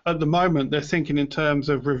got, at the moment, they're thinking in terms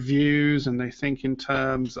of reviews and they think in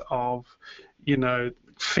terms of,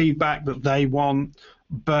 feedback that they want.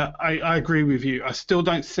 But I agree with you. I still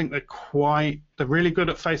don't think they're really good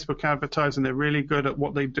at Facebook advertising. They're really good at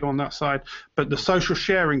what they do on that side. But the social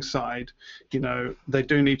sharing side, they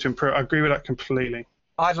do need to improve. I agree with that completely.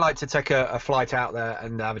 I'd like to take a flight out there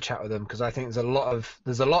and have a chat with them because I think there's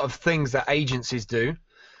a lot of things that agencies do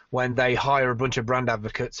when they hire a bunch of brand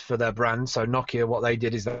advocates for their brand. So Nokia, what they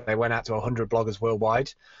did is they went out to 100 bloggers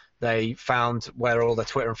worldwide. They found where all their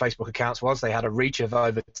Twitter and Facebook accounts was. They had a reach of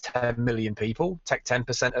over 10 million people. Take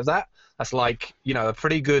 10% of that. That's like, a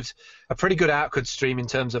pretty good output stream in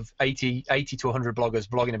terms of 80 to 100 bloggers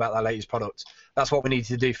blogging about their latest product. That's what we need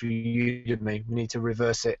to do for Udemy. We need to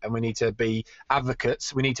reverse it, and we need to be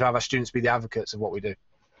advocates. We need to have our students be the advocates of what we do.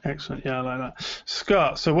 Excellent. Yeah, I like that.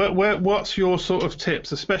 Scott, so what's your sort of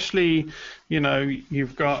tips, especially,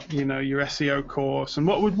 you've got, your SEO course, and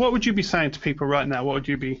what would you be saying to people right now? What would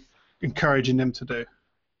you be encouraging them to do?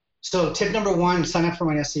 So tip number 1, sign up for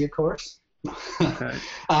my SEO course. Okay.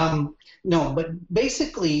 No, but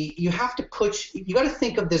basically you got to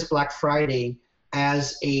think of this Black Friday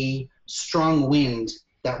as a strong wind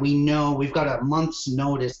that we know we've got a month's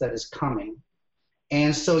notice that is coming.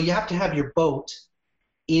 And so you have to have your boat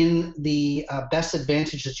in the best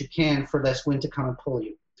advantage that you can for this wind to come and pull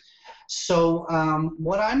you. So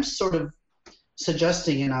what I'm sort of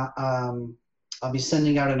suggesting, and I'll be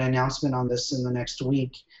sending out an announcement on this in the next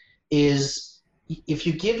week, is if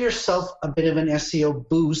you give yourself a bit of an SEO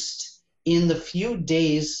boost in the few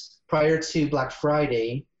days prior to Black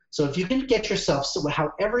Friday, so if you can get yourself, so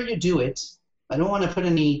however you do it, I don't want to put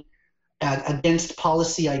any against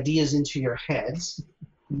policy ideas into your heads,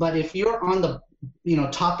 but if you're on the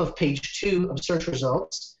top of page 2 of search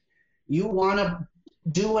results, you want to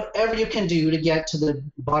do whatever you can do to get to the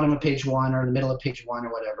bottom of page 1 or the middle of page 1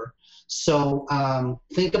 or whatever. So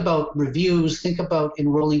think about reviews, think about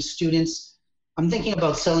enrolling students. I'm thinking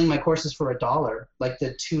about selling my courses for $1, like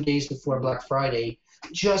the 2 days before Black Friday,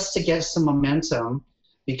 just to get some momentum,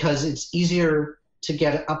 because it's easier to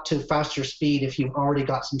get up to faster speed if you've already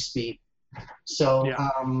got some speed. So,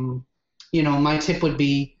 my tip would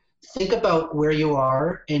be think about where you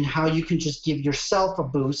are and how you can just give yourself a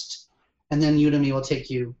boost, and then Udemy will take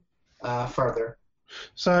you farther.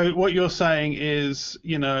 So what you're saying is,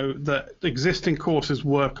 that existing courses,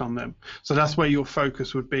 work on them. So that's where your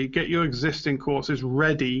focus would be. Get your existing courses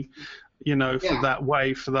ready, for that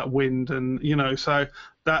wave, for that wind. And, so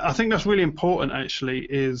that I think that's really important, actually,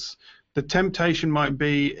 is the temptation might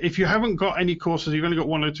be, if you haven't got any courses, you've only got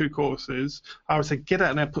 1 or 2 courses, I would say get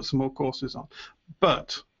out there and put some more courses on.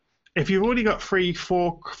 But if you've already got 3,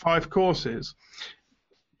 4, 5 courses,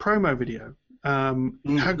 promo video. How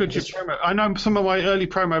good your promo? I know some of my early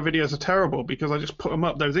promo videos are terrible because I just put them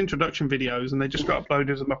up. Those introduction videos and they just got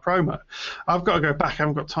uploaded as my promo. I've got to go back. I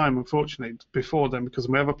haven't got time, unfortunately, before then because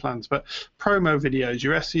of my other plans. But promo videos,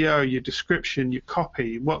 your SEO, your description, your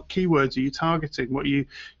copy, what keywords are you targeting? What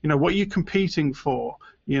are you competing for?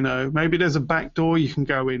 You know, maybe there's a back door you can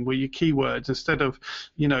go in where your keywords, instead of,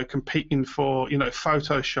 you know, competing for, you know,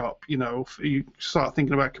 Photoshop, you know, you start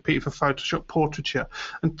thinking about competing for Photoshop portraiture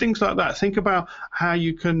and things like that. Think about how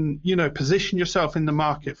you can, you know, position yourself in the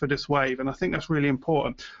market for this wave, and I think that's really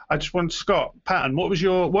important. I just want, Scott Patton, what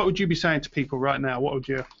would you be saying to people right now? What would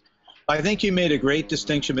you? I think you made a great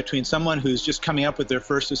distinction between someone who's just coming up with their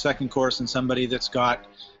first or second course and somebody that's got,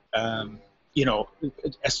 you know,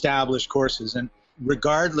 established courses. And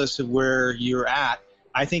regardless of where you're at,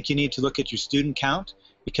 I think you need to look at your student count,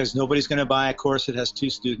 because nobody's going to buy a course that has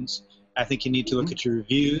 2 students. I think you need to look at your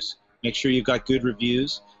reviews, make sure you've got good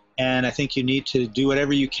reviews, and I think you need to do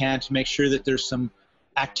whatever you can to make sure that there's some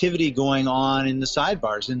activity going on in the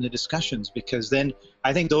sidebars, in the discussions, because then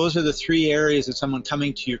I think those are the 3 areas that someone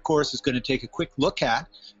coming to your course is going to take a quick look at.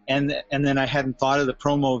 And then I hadn't thought of the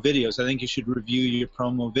promo videos. I think you should review your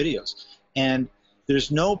promo videos. And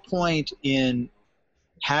there's no point in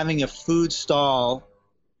having a food stall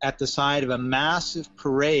at the side of a massive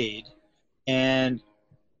parade and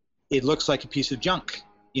it looks like a piece of junk.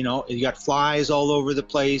 You know, you got flies all over the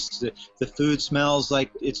place, the food smells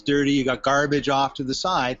like it's dirty, you got garbage off to the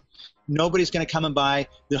side. Nobody's going to come and buy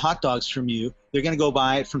the hot dogs from you. They're going to go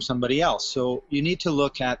buy it from somebody else. So you need to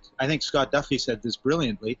look at, I think Scott Duffy said this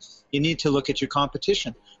brilliantly, you need to look at your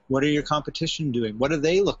competition. What are your competition doing? What do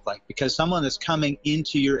they look like? Because someone that's coming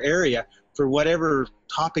into your area for whatever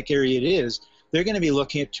topic area it is, they're going to be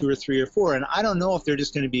looking at 2 or 3 or 4. And I don't know if they're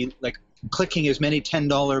just going to be like clicking as many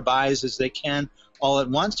 $10 buys as they can all at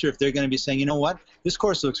once, or if they're going to be saying, you know what, this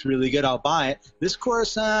course looks really good, I'll buy it. This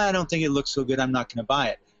course, I don't think it looks so good, I'm not going to buy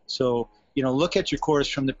it. So, you know, look at your course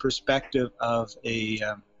from the perspective of a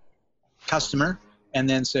customer, and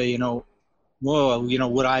then say, you know, whoa, you know,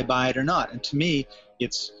 would I buy it or not? And to me,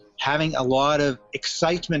 it's having a lot of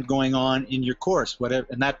excitement going on in your course, whatever,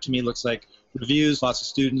 and that to me looks like reviews, lots of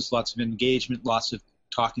students, lots of engagement, lots of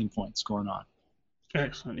talking points going on.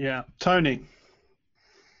 Excellent, yeah. Tony?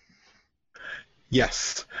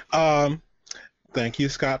 Yes. Thank you,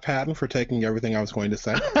 Scott Patton, for taking everything I was going to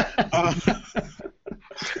say.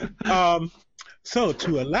 So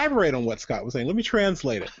to elaborate on what Scott was saying, let me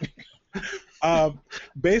translate it.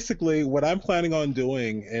 Basically, what I'm planning on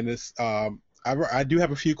doing, and this, I do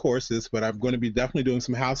have a few courses, but I'm going to be definitely doing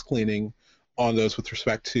some house cleaning on those with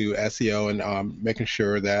respect to SEO, and making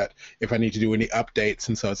sure that if I need to do any updates,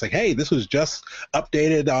 and so it's like, hey, this was just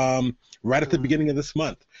updated right at the beginning of this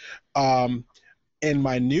month. In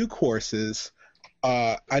my new courses,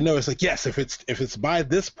 I know it's like, yes, if it's by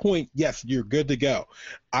this point, yes, you're good to go.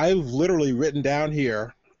 I've literally written down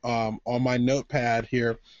here on my notepad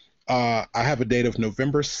here, I have a date of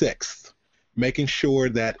November 6th, making sure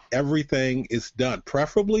that everything is done,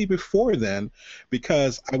 preferably before then,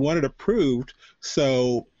 because I want it approved.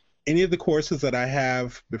 So any of the courses that I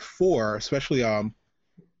have before, especially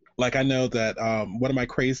like I know that one of my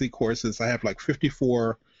crazy courses, I have like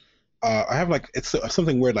 54. I have like, it's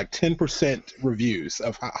something weird, like 10% reviews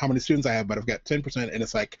of how many students I have, but I've got 10% and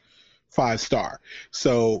it's like 5-star.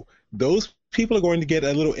 So those people are going to get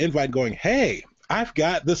a little invite going, hey, I've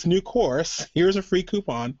got this new course, here's a free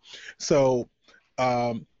coupon. So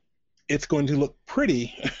it's going to look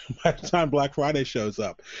pretty by the time Black Friday shows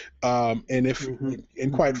up. And if,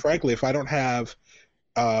 and quite frankly, if I don't have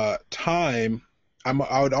time,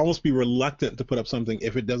 I would almost be reluctant to put up something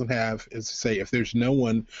if it doesn't have, as to say, if there's no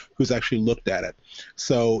one who's actually looked at it.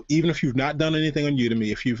 So even if you've not done anything on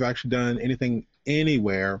Udemy, if you've actually done anything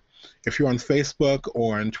anywhere, if you're on Facebook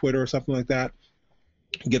or on Twitter or something like that,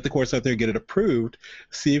 get the course out there, get it approved,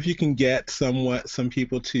 see if you can get some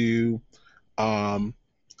people to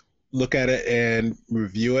look at it and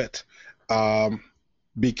review it.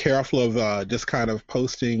 Be careful of just kind of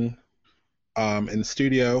posting in the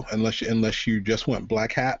studio, unless you just want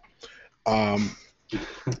Black Hat. No,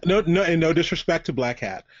 and no disrespect to Black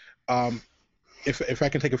Hat. If I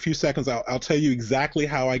can take a few seconds, I'll tell you exactly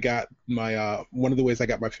how I got my one of the ways I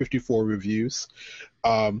got my 54 reviews.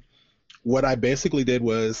 What I basically did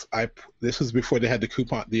was this was before they had the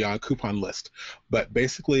coupon list, but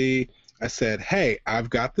basically I said, hey,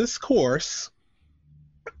 I've got this course.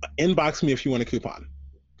 Inbox me if you want a coupon,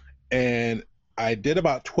 and I did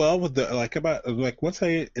about 12 of the, once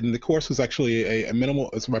and the course was actually a minimal,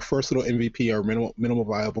 it's my first little MVP, or minimal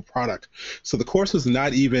viable product. So the course was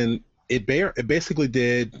not even, it basically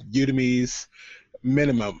did Udemy's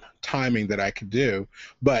minimum timing that I could do,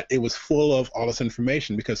 but it was full of all this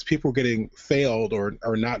information because people were getting failed or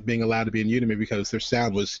not being allowed to be in Udemy because their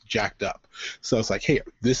sound was jacked up. So it's like, hey,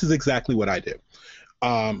 this is exactly what I do.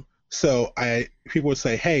 So people would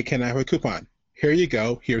say, hey, can I have a coupon? Here you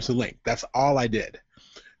go. Here's a link. That's all I did.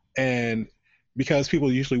 And because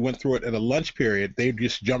people usually went through it in a lunch period, they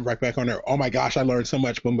just jump right back on there. Oh my gosh, I learned so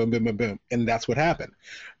much, boom, boom, boom, boom, boom. And that's what happened.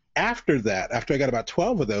 After that, after I got about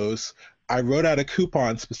 12 of those, I wrote out a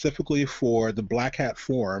coupon specifically for the Black Hat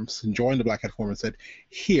forums and joined the Black Hat forum and said,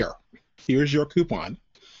 here's your coupon.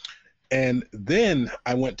 And then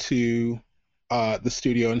I went to the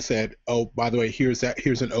studio and said, oh, by the way, here's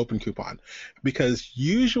an open coupon. Because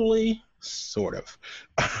usually, sort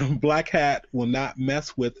of, Black Hat will not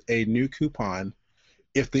mess with a new coupon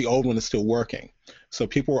if the old one is still working. So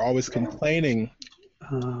people were always complaining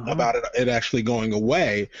about it actually going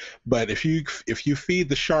away. But if you feed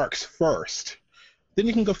the sharks first, then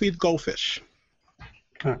you can go feed the goldfish.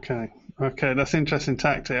 Okay, that's an interesting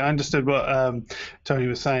tactic. I understood what Tony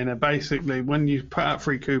was saying there. Basically, when you put out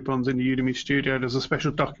free coupons in the Udemy Studio, there's a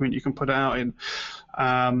special document you can put it out in.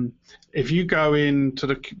 If you go into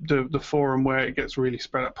the forum where it gets really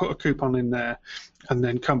spread out, put a coupon in there, and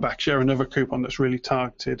then come back, share another coupon that's really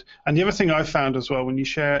targeted. And the other thing I found as well, when you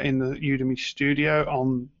share in the Udemy Studio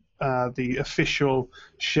on the official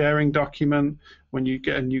sharing document, when you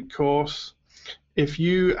get a new course, if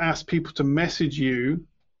you ask people to message you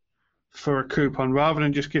for a coupon rather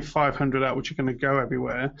than just give 500 out, which are going to go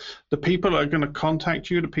everywhere, the people that are going to contact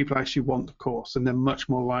you, the people who actually want the course, and they're much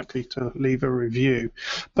more likely to leave a review.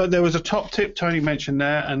 But there was a top tip Tony mentioned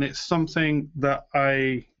there, and it's something that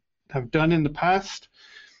I have done in the past.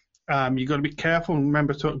 You've got to be careful and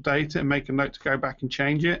remember to update it and make a note to go back and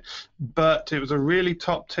change it. But it was a really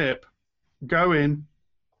top tip. Go in,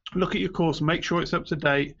 look at your course, make sure it's up to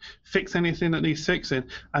date, fix anything that needs fixing,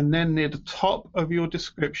 and then near the top of your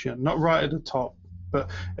description, not right at the top, but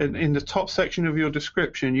in the top section of your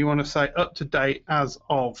description, you want to say up to date as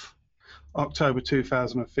of October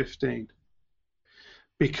 2015.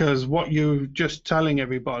 Because what you're just telling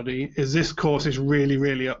everybody is this course is really,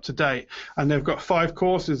 really up to date. And they've got 5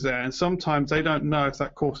 courses there, and sometimes they don't know if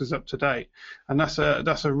that course is up to date. And that's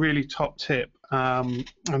a really top tip. And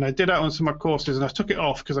I did that on some of my courses, and I took it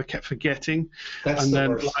off because I kept forgetting. That's and the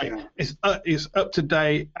then worst, it's up to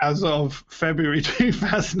date as of February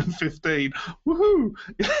 2015. Woohoo!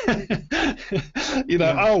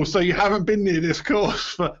 Oh, so you haven't been near this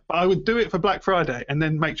course, but I would do it for Black Friday and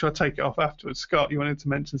then make sure I take it off afterwards. Scott, you wanted to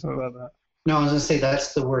mention something about that? No, I was going to say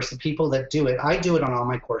that's the worst. The people that do it, I do it on all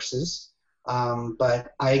my courses,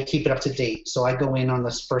 but I keep it up to date. So I go in on the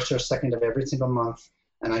 1st or 2nd of every single month,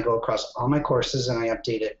 and I go across all my courses and I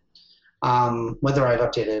update it. Whether I've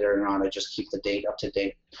updated it or not, I just keep the date up to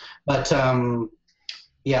date. But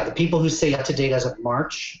yeah, the people who say up to date as of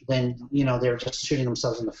March, then they're just shooting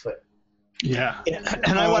themselves in the foot. Yeah.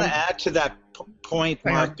 And I want to add to that point,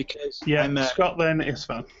 Mark, because Scott then is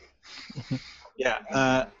fun.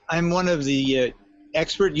 Yeah, I'm one of the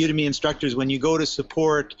expert Udemy instructors. When you go to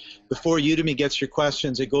support, before Udemy gets your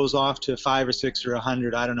questions, it goes off to 5 or 6 or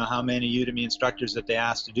 100. I don't know how many Udemy instructors that they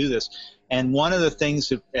ask to do this. And one of the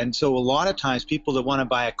things, and so a lot of times people that want to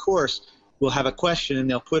buy a course will have a question and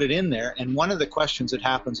they'll put it in there. And one of the questions that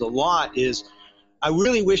happens a lot is, I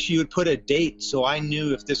really wish you would put a date so I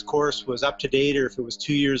knew if this course was up to date or if it was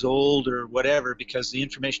 2 years old or whatever, because the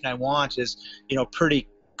information I want is, pretty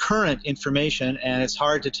current information, and it's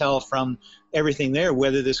hard to tell from everything there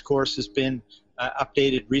whether this course has been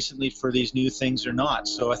updated recently for these new things or not.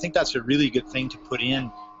 So I think that's a really good thing to put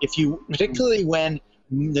in, particularly when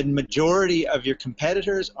the majority of your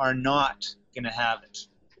competitors are not going to have it.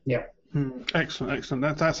 Yeah.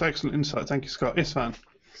 Excellent. That's excellent insight. Thank you, Scott. Isfan.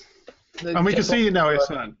 And we can see you now,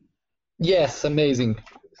 Isfan. Yes, amazing.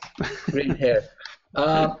 Great hair.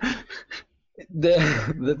 The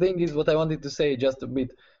thing is, what I wanted to say just a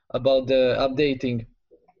bit about the updating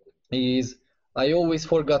is I always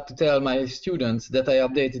forgot to tell my students that I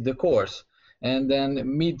updated the course. And then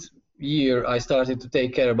mid-year, I started to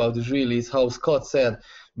take care about this release. How Scott said,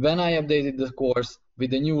 when I updated the course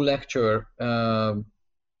with a new lecture,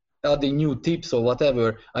 adding new tips or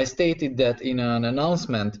whatever, I stated that in an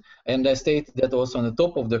announcement, and I stated that also on the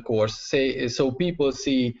top of the course, so people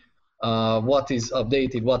see what is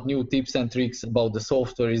updated, what new tips and tricks about the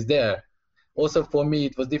software is there. Also for me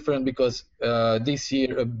it was different because this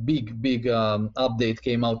year a big update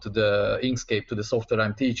came out to the Inkscape, to the software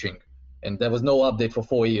I'm teaching, and there was no update for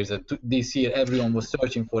 4 years. This year everyone was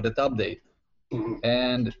searching for that update.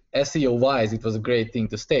 And SEO wise it was a great thing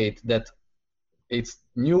to state that it's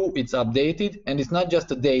new, it's updated, and it's not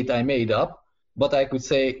just a date I made up, but I could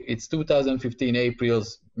say it's 2015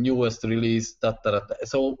 April's newest release.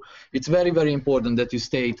 So it's very, very important that you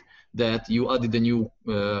state that you added a new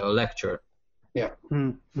lecture. Yeah.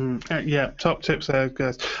 Yeah, top tips there,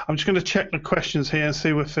 guys. I'm just going to check the questions here and see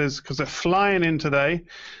if there's, because they're flying in today.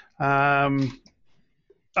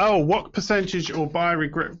 Oh, what percentage or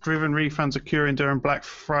buyer-driven refunds occurring during Black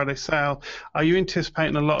Friday sale? Are you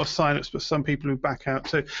anticipating a lot of sign-ups, but some people who back out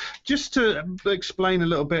too? Just to explain a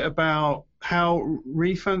little bit about how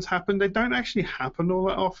refunds happen, they don't actually happen all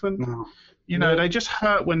that often. No. You know, they just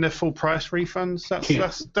hurt when they're full price refunds.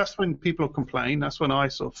 That's when people complain. That's when I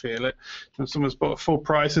sort of feel it. When someone's bought a full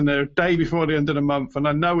price and they're a day before the end of the month, and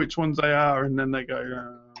I know which ones they are, and then they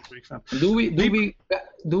go refund. Do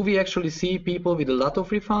we actually see people with a lot of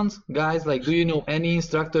refunds, guys? Like, do you know any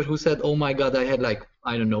instructor who said, "Oh my God, I had like,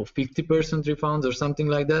 I don't know, 50% refunds or something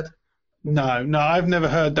like that"? No, I've never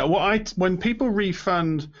heard that. When people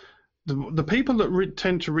refund. The people that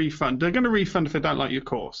tend to refund, they're going to refund if they don't like your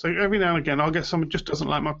course. So every now and again, I'll get someone who just doesn't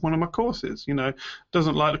like one of my courses, you know,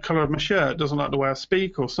 doesn't like the color of my shirt, doesn't like the way I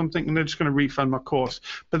speak or something, and they're just going to refund my course.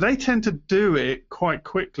 But they tend to do it quite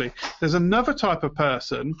quickly. There's another type of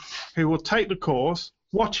person who will take the course,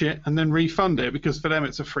 watch it, and then refund it because for them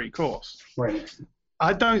it's a free course. Right.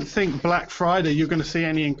 I don't think Black Friday you're going to see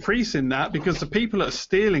any increase in that because the people that are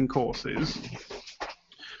stealing courses,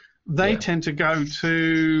 they tend to go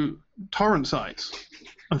to torrent sites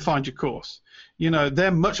and find your course. You know, they're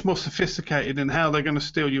much more sophisticated in how they're going to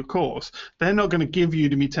steal your course. They're not going to give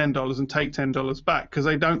Udemy $10 and take $10 back because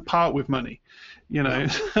they don't part with money, you know.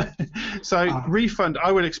 So refund,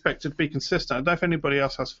 I would expect it to be consistent. I don't know if anybody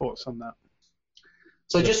else has thoughts on that.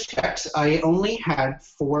 So I just checked. I only had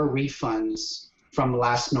 4 refunds from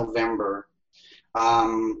last November.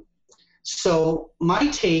 So my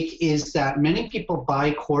take is that many people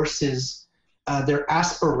buy courses, they're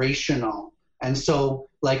aspirational. And so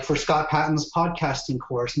like for Scott Patton's podcasting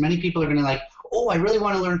course, many people are going to like, oh, I really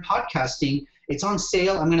want to learn podcasting. It's on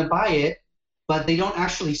sale. I'm going to buy it. But they don't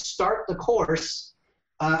actually start the course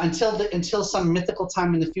until some mythical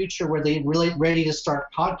time in the future where they're really ready to start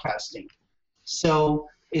podcasting. So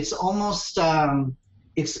it's almost,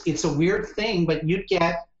 it's a weird thing, but you'd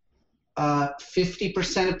get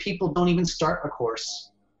 50% of people don't even start a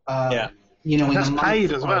course. You know, that's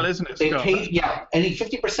paid as well, isn't it? They paid, yeah. And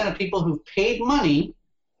 50% of people who've paid money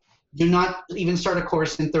do not even start a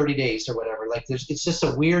course in 30 days or whatever. Like, it's just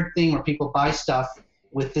a weird thing where people buy stuff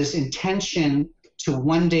with this intention to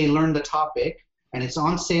one day learn the topic, and it's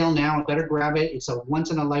on sale now. I better grab it. It's a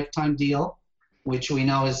once-in-a-lifetime deal, which we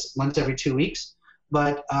know is once every 2 weeks.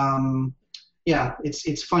 But yeah,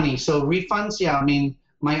 it's funny. So refunds, yeah. I mean,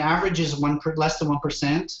 my average is less than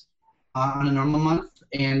 1% on a normal month.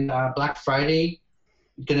 And Black Friday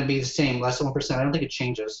going to be the same, less than 1%. I don't think it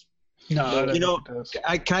changes. No, you know,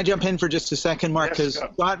 can I jump in for just a second, Mark? Because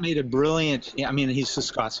yes, Scott made a brilliant, I mean, he's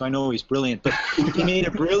Scott, so I know he's brilliant, but he made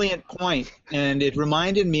a brilliant point, and it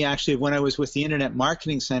reminded me actually of when I was with the Internet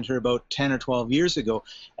Marketing Center about 10 or 12 years ago,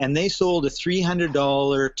 and they sold a $300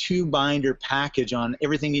 2-binder package on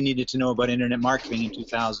everything you needed to know about Internet marketing in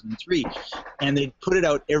 2003, and they put it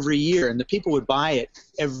out every year, and the people would buy it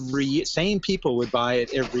every year, same people would buy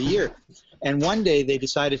it every year. And one day they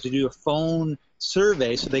decided to do a phone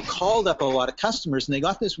survey, so they called up a lot of customers, and they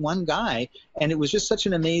got this one guy, and it was just such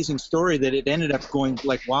an amazing story that it ended up going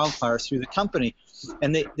like wildfire through the company.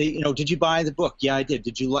 And they you know, did you buy the book? Yeah, I did.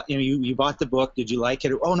 Did you you bought the book? Did you like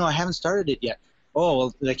it? Oh no, I haven't started it yet. Oh,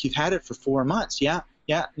 well, like you've had it for 4 months. Yeah.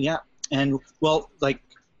 And well, like,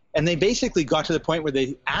 and they basically got to the point where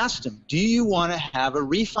they asked him, do you want to have a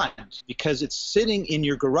refund? Because it's sitting in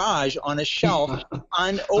your garage on a shelf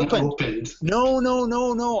unopened. No.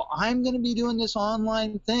 I'm going to be doing this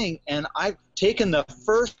online thing, and I've taken the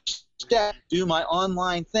first step to do my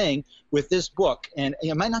online thing with this book. And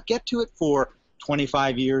I might not get to it for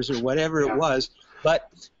 25 years or whatever it was,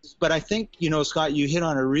 but I think, you know, Scott, you hit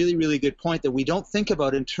on a really, really good point that we don't think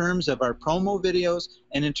about in terms of our promo videos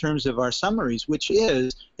and in terms of our summaries, which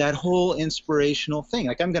is that whole inspirational thing.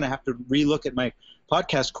 Like, I'm going to have to relook at my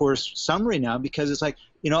podcast course summary now, because it's like,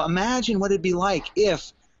 you know, imagine what it'd be like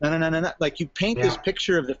if, like you paint this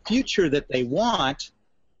picture of the future that they want,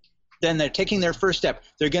 then they're taking their first step.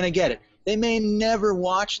 They're going to get it. They may never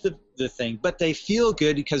watch the thing, but they feel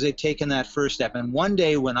good because they've taken that first step. And one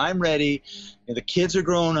day when I'm ready, you know, the kids are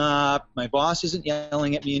grown up, my boss isn't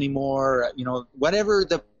yelling at me anymore, you know, whatever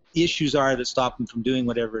the issues are that stop them from doing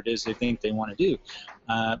whatever it is they think they want to do.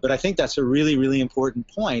 But I think that's a really, really important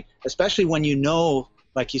point, especially when you know,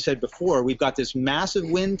 like you said before, we've got this massive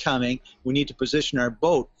wind coming. We need to position our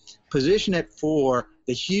boat. Position it for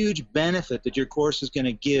the huge benefit that your course is going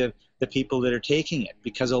to give the people that are taking it,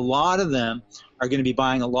 because a lot of them are going to be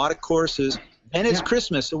buying a lot of courses. Then it's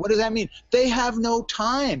Christmas, so what does that mean? They have no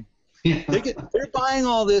time. They're buying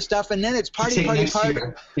all this stuff, and then it's party. And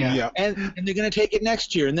they're going to take it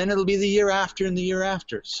next year, and then it'll be the year after and the year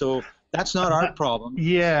after. So That's not our problem.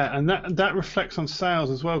 Yeah, and that reflects on sales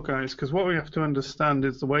as well, guys, because what we have to understand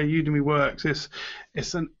is the way Udemy works is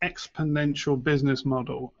it's an exponential business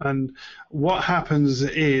model, and what happens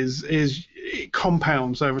is it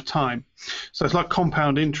compounds over time. So it's like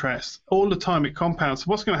compound interest. All the time it compounds. So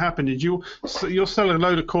what's going to happen is you'll sell a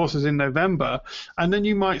load of courses in November, and then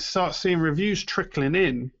you might start seeing reviews trickling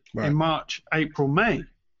in March, April, May.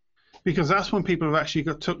 Because that's when people have actually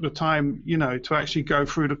took the time, to actually go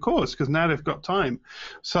through the course, because now they've got time.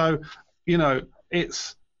 So,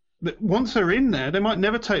 it's once they're in there, they might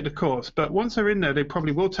never take the course, but once they're in there, they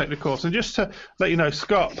probably will take the course. And just to let you know,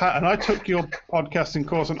 Scott, Pat, and I took your podcasting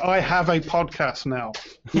course, and I have a podcast now.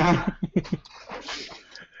 Yeah.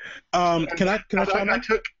 Can I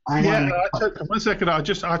One second. I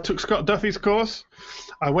took Scott Duffy's course.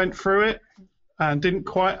 I went through it and didn't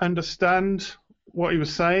quite understand what he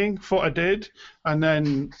was saying, thought I did, and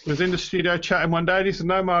then was in the studio chatting one day, and he said,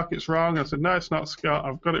 "No, Mark, it's wrong." I said, "No, it's not, Scott.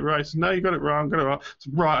 I've got it right." He said, "No, you got it wrong. Got it wrong." I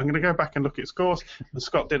said, "Right, I'm going to go back and look at his course." And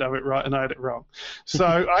Scott did have it right, and I had it wrong. So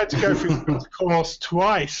I had to go through Scott's course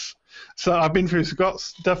twice. So I've been through Scott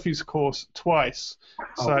Duffy's course twice.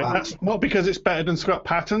 So that's not because it's better than Scott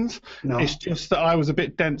Patton's. No. It's just that I was a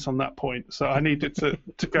bit dense on that point, so I needed to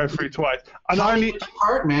go through twice. And which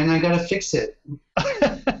part, man? I gotta fix it.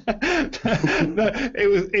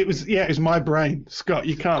 It was my brain, Scott.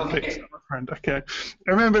 You can't fix it, my friend. Okay.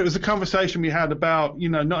 I remember it was a conversation we had about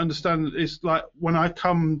not understanding. It's like when I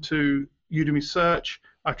come to Udemy Search,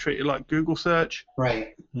 I treat it like Google Search.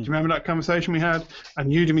 Right. Do you remember that conversation we had?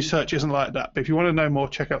 And Udemy Search isn't like that. But if you want to know more,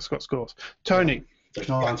 check out Scott's course. Tony. There's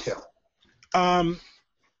no long tail.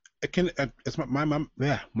 It's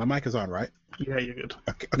my mic is on, right? Yeah, you're good.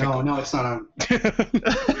 Okay, no, cool. It's not on.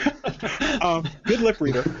 Good lip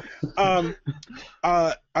reader. I'm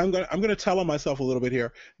gonna tell on myself a little bit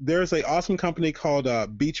here. There's an awesome company called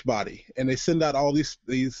Beachbody, and they send out all these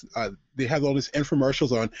they have all these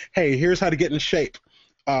infomercials on, hey, here's how to get in shape.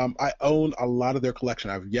 I own a lot of their collection.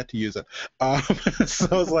 I've yet to use it.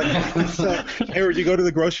 So it's like, hey, you go to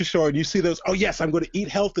the grocery store and you see those, oh yes, I'm going to eat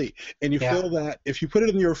healthy. And you feel that if you put it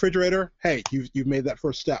in your refrigerator, hey, you've made that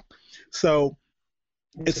first step. So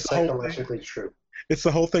it's psychologically true. It's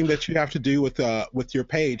the whole thing that you have to do with your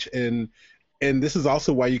page. And this is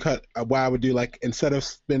also why I would do, like, instead of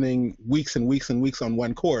spending weeks and weeks and weeks on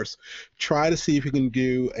one course, try to see if you can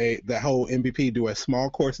do the whole MVP, do a small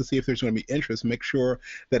course to see if there's going to be interest, make sure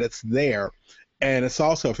that it's there. And it's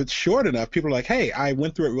also, if it's short enough, people are like, hey, I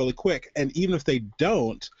went through it really quick. And even if they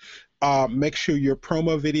don't, make sure your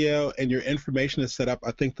promo video and your information is set up,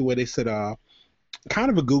 I think the way they said,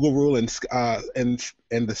 kind of a Google rule, and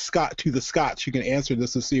the Scots, you can answer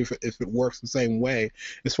this to see if it works the same way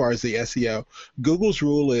as far as the SEO. Google's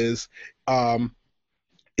rule is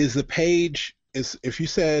the page is, if you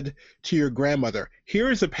said to your grandmother,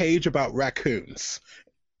 here is a page about raccoons,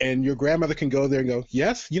 and your grandmother can go there and go,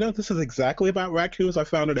 yes, this is exactly about raccoons. I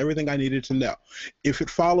found out everything I needed to know. If it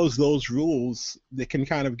follows those rules, they can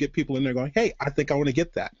kind of get people in there going, hey, I think I want to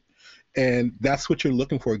get that. And that's what you're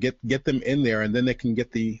looking for. Get them in there, and then they can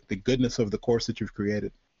get the goodness of the course that you've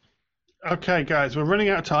created. Okay, guys, we're running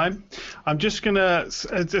out of time. I'm just gonna. It's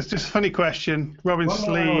just a funny question. Robin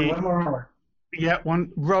Slee. One more hour. Yeah,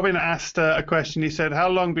 Robin asked a question. He said, "How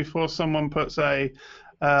long before someone puts a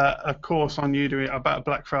course on Udemy about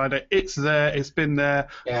Black Friday?" It's there. It's been there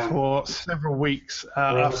for several weeks.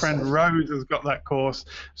 Our friend Rose has got that course,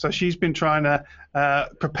 so she's been trying to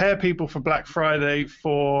prepare people for Black Friday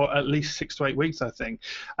for at least 6 to 8 weeks, I think.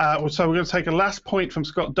 So we're going to take a last point from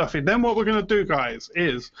Scott Duffy. Then what we're going to do, guys,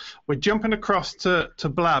 is we're jumping across to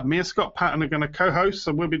Blab. Me and Scott Patton are going to co-host,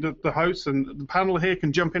 so we'll be the hosts, and the panel here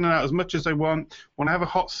can jump in and out as much as they want. Want to have a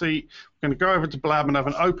hot seat? We're going to go over to Blab and have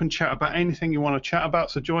an open chat about anything you want to chat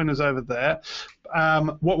about, so join us over there.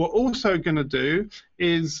 What we're also going to do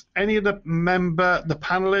is any of the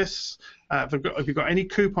panelists, if you've got any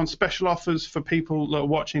coupon special offers for people that are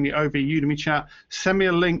watching the OV Udemy chat, send me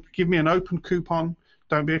a link. Give me an open coupon.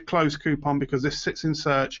 Don't be a closed coupon, because this sits in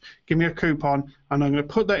search. Give me a coupon, and I'm going to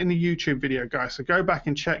put that in the YouTube video, guys. So go back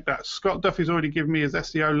and check that. Scott Duffy's already given me his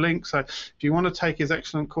SEO link. So if you want to take his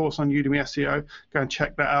excellent course on Udemy SEO, go and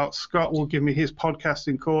check that out. Scott will give me his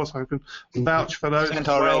podcasting course. I can vouch for those. Sent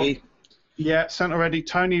already. Yeah, sent already.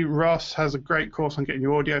 Tony Ross has a great course on getting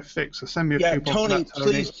your audio fixed, so send me a coupon. Tony, for that,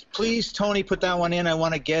 Tony. please, Tony, put that one in. I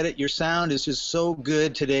want to get it. Your sound is just so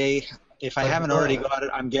good today. If I haven't already got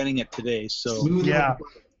it, I'm getting it today. So yeah.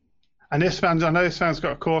 And I know this fan's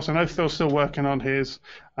got a course. I know Phil's still working on his,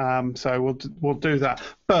 so we'll do that.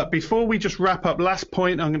 But before we just wrap up, last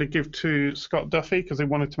point I'm going to give to Scott Duffy, because he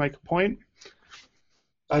wanted to make a point.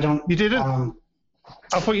 I don't. You didn't?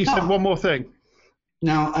 I thought you said one more thing.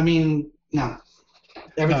 No, I mean, no.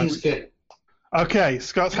 Everything's good. Okay,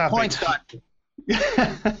 Scott's happy. Point, Scott.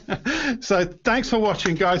 So thanks for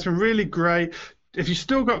watching, guys. It's been really great. If you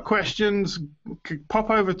still got questions, pop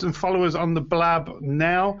over and follow us on the Blab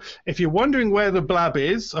now. If you're wondering where the Blab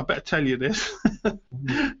is, I better tell you this.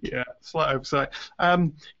 Yeah, slight oversight.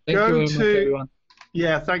 Thank you very much, everyone.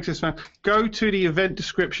 Yeah, thanks, Isfan. Go to the event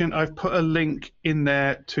description. I've put a link in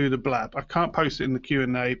there to the Blab. I can't post it in the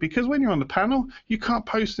Q&A because when you're on the panel, you can't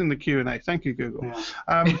post in the Q&A. Thank you, Google.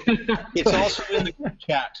 Yeah. It's also in the group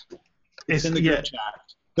chat. It's in the group chat.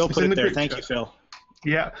 Go put it there. Thank you, Phil.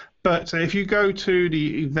 Yeah, but if you go to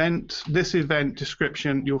the this event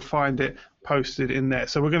description, you'll find it posted in there.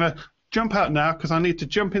 So we're going to jump out now because I need to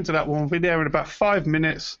jump into that one video in about 5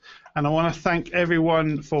 minutes. And I want to thank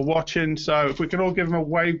everyone for watching. So if we can all give them a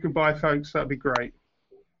wave goodbye, folks, that'd be great.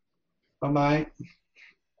 Bye-bye.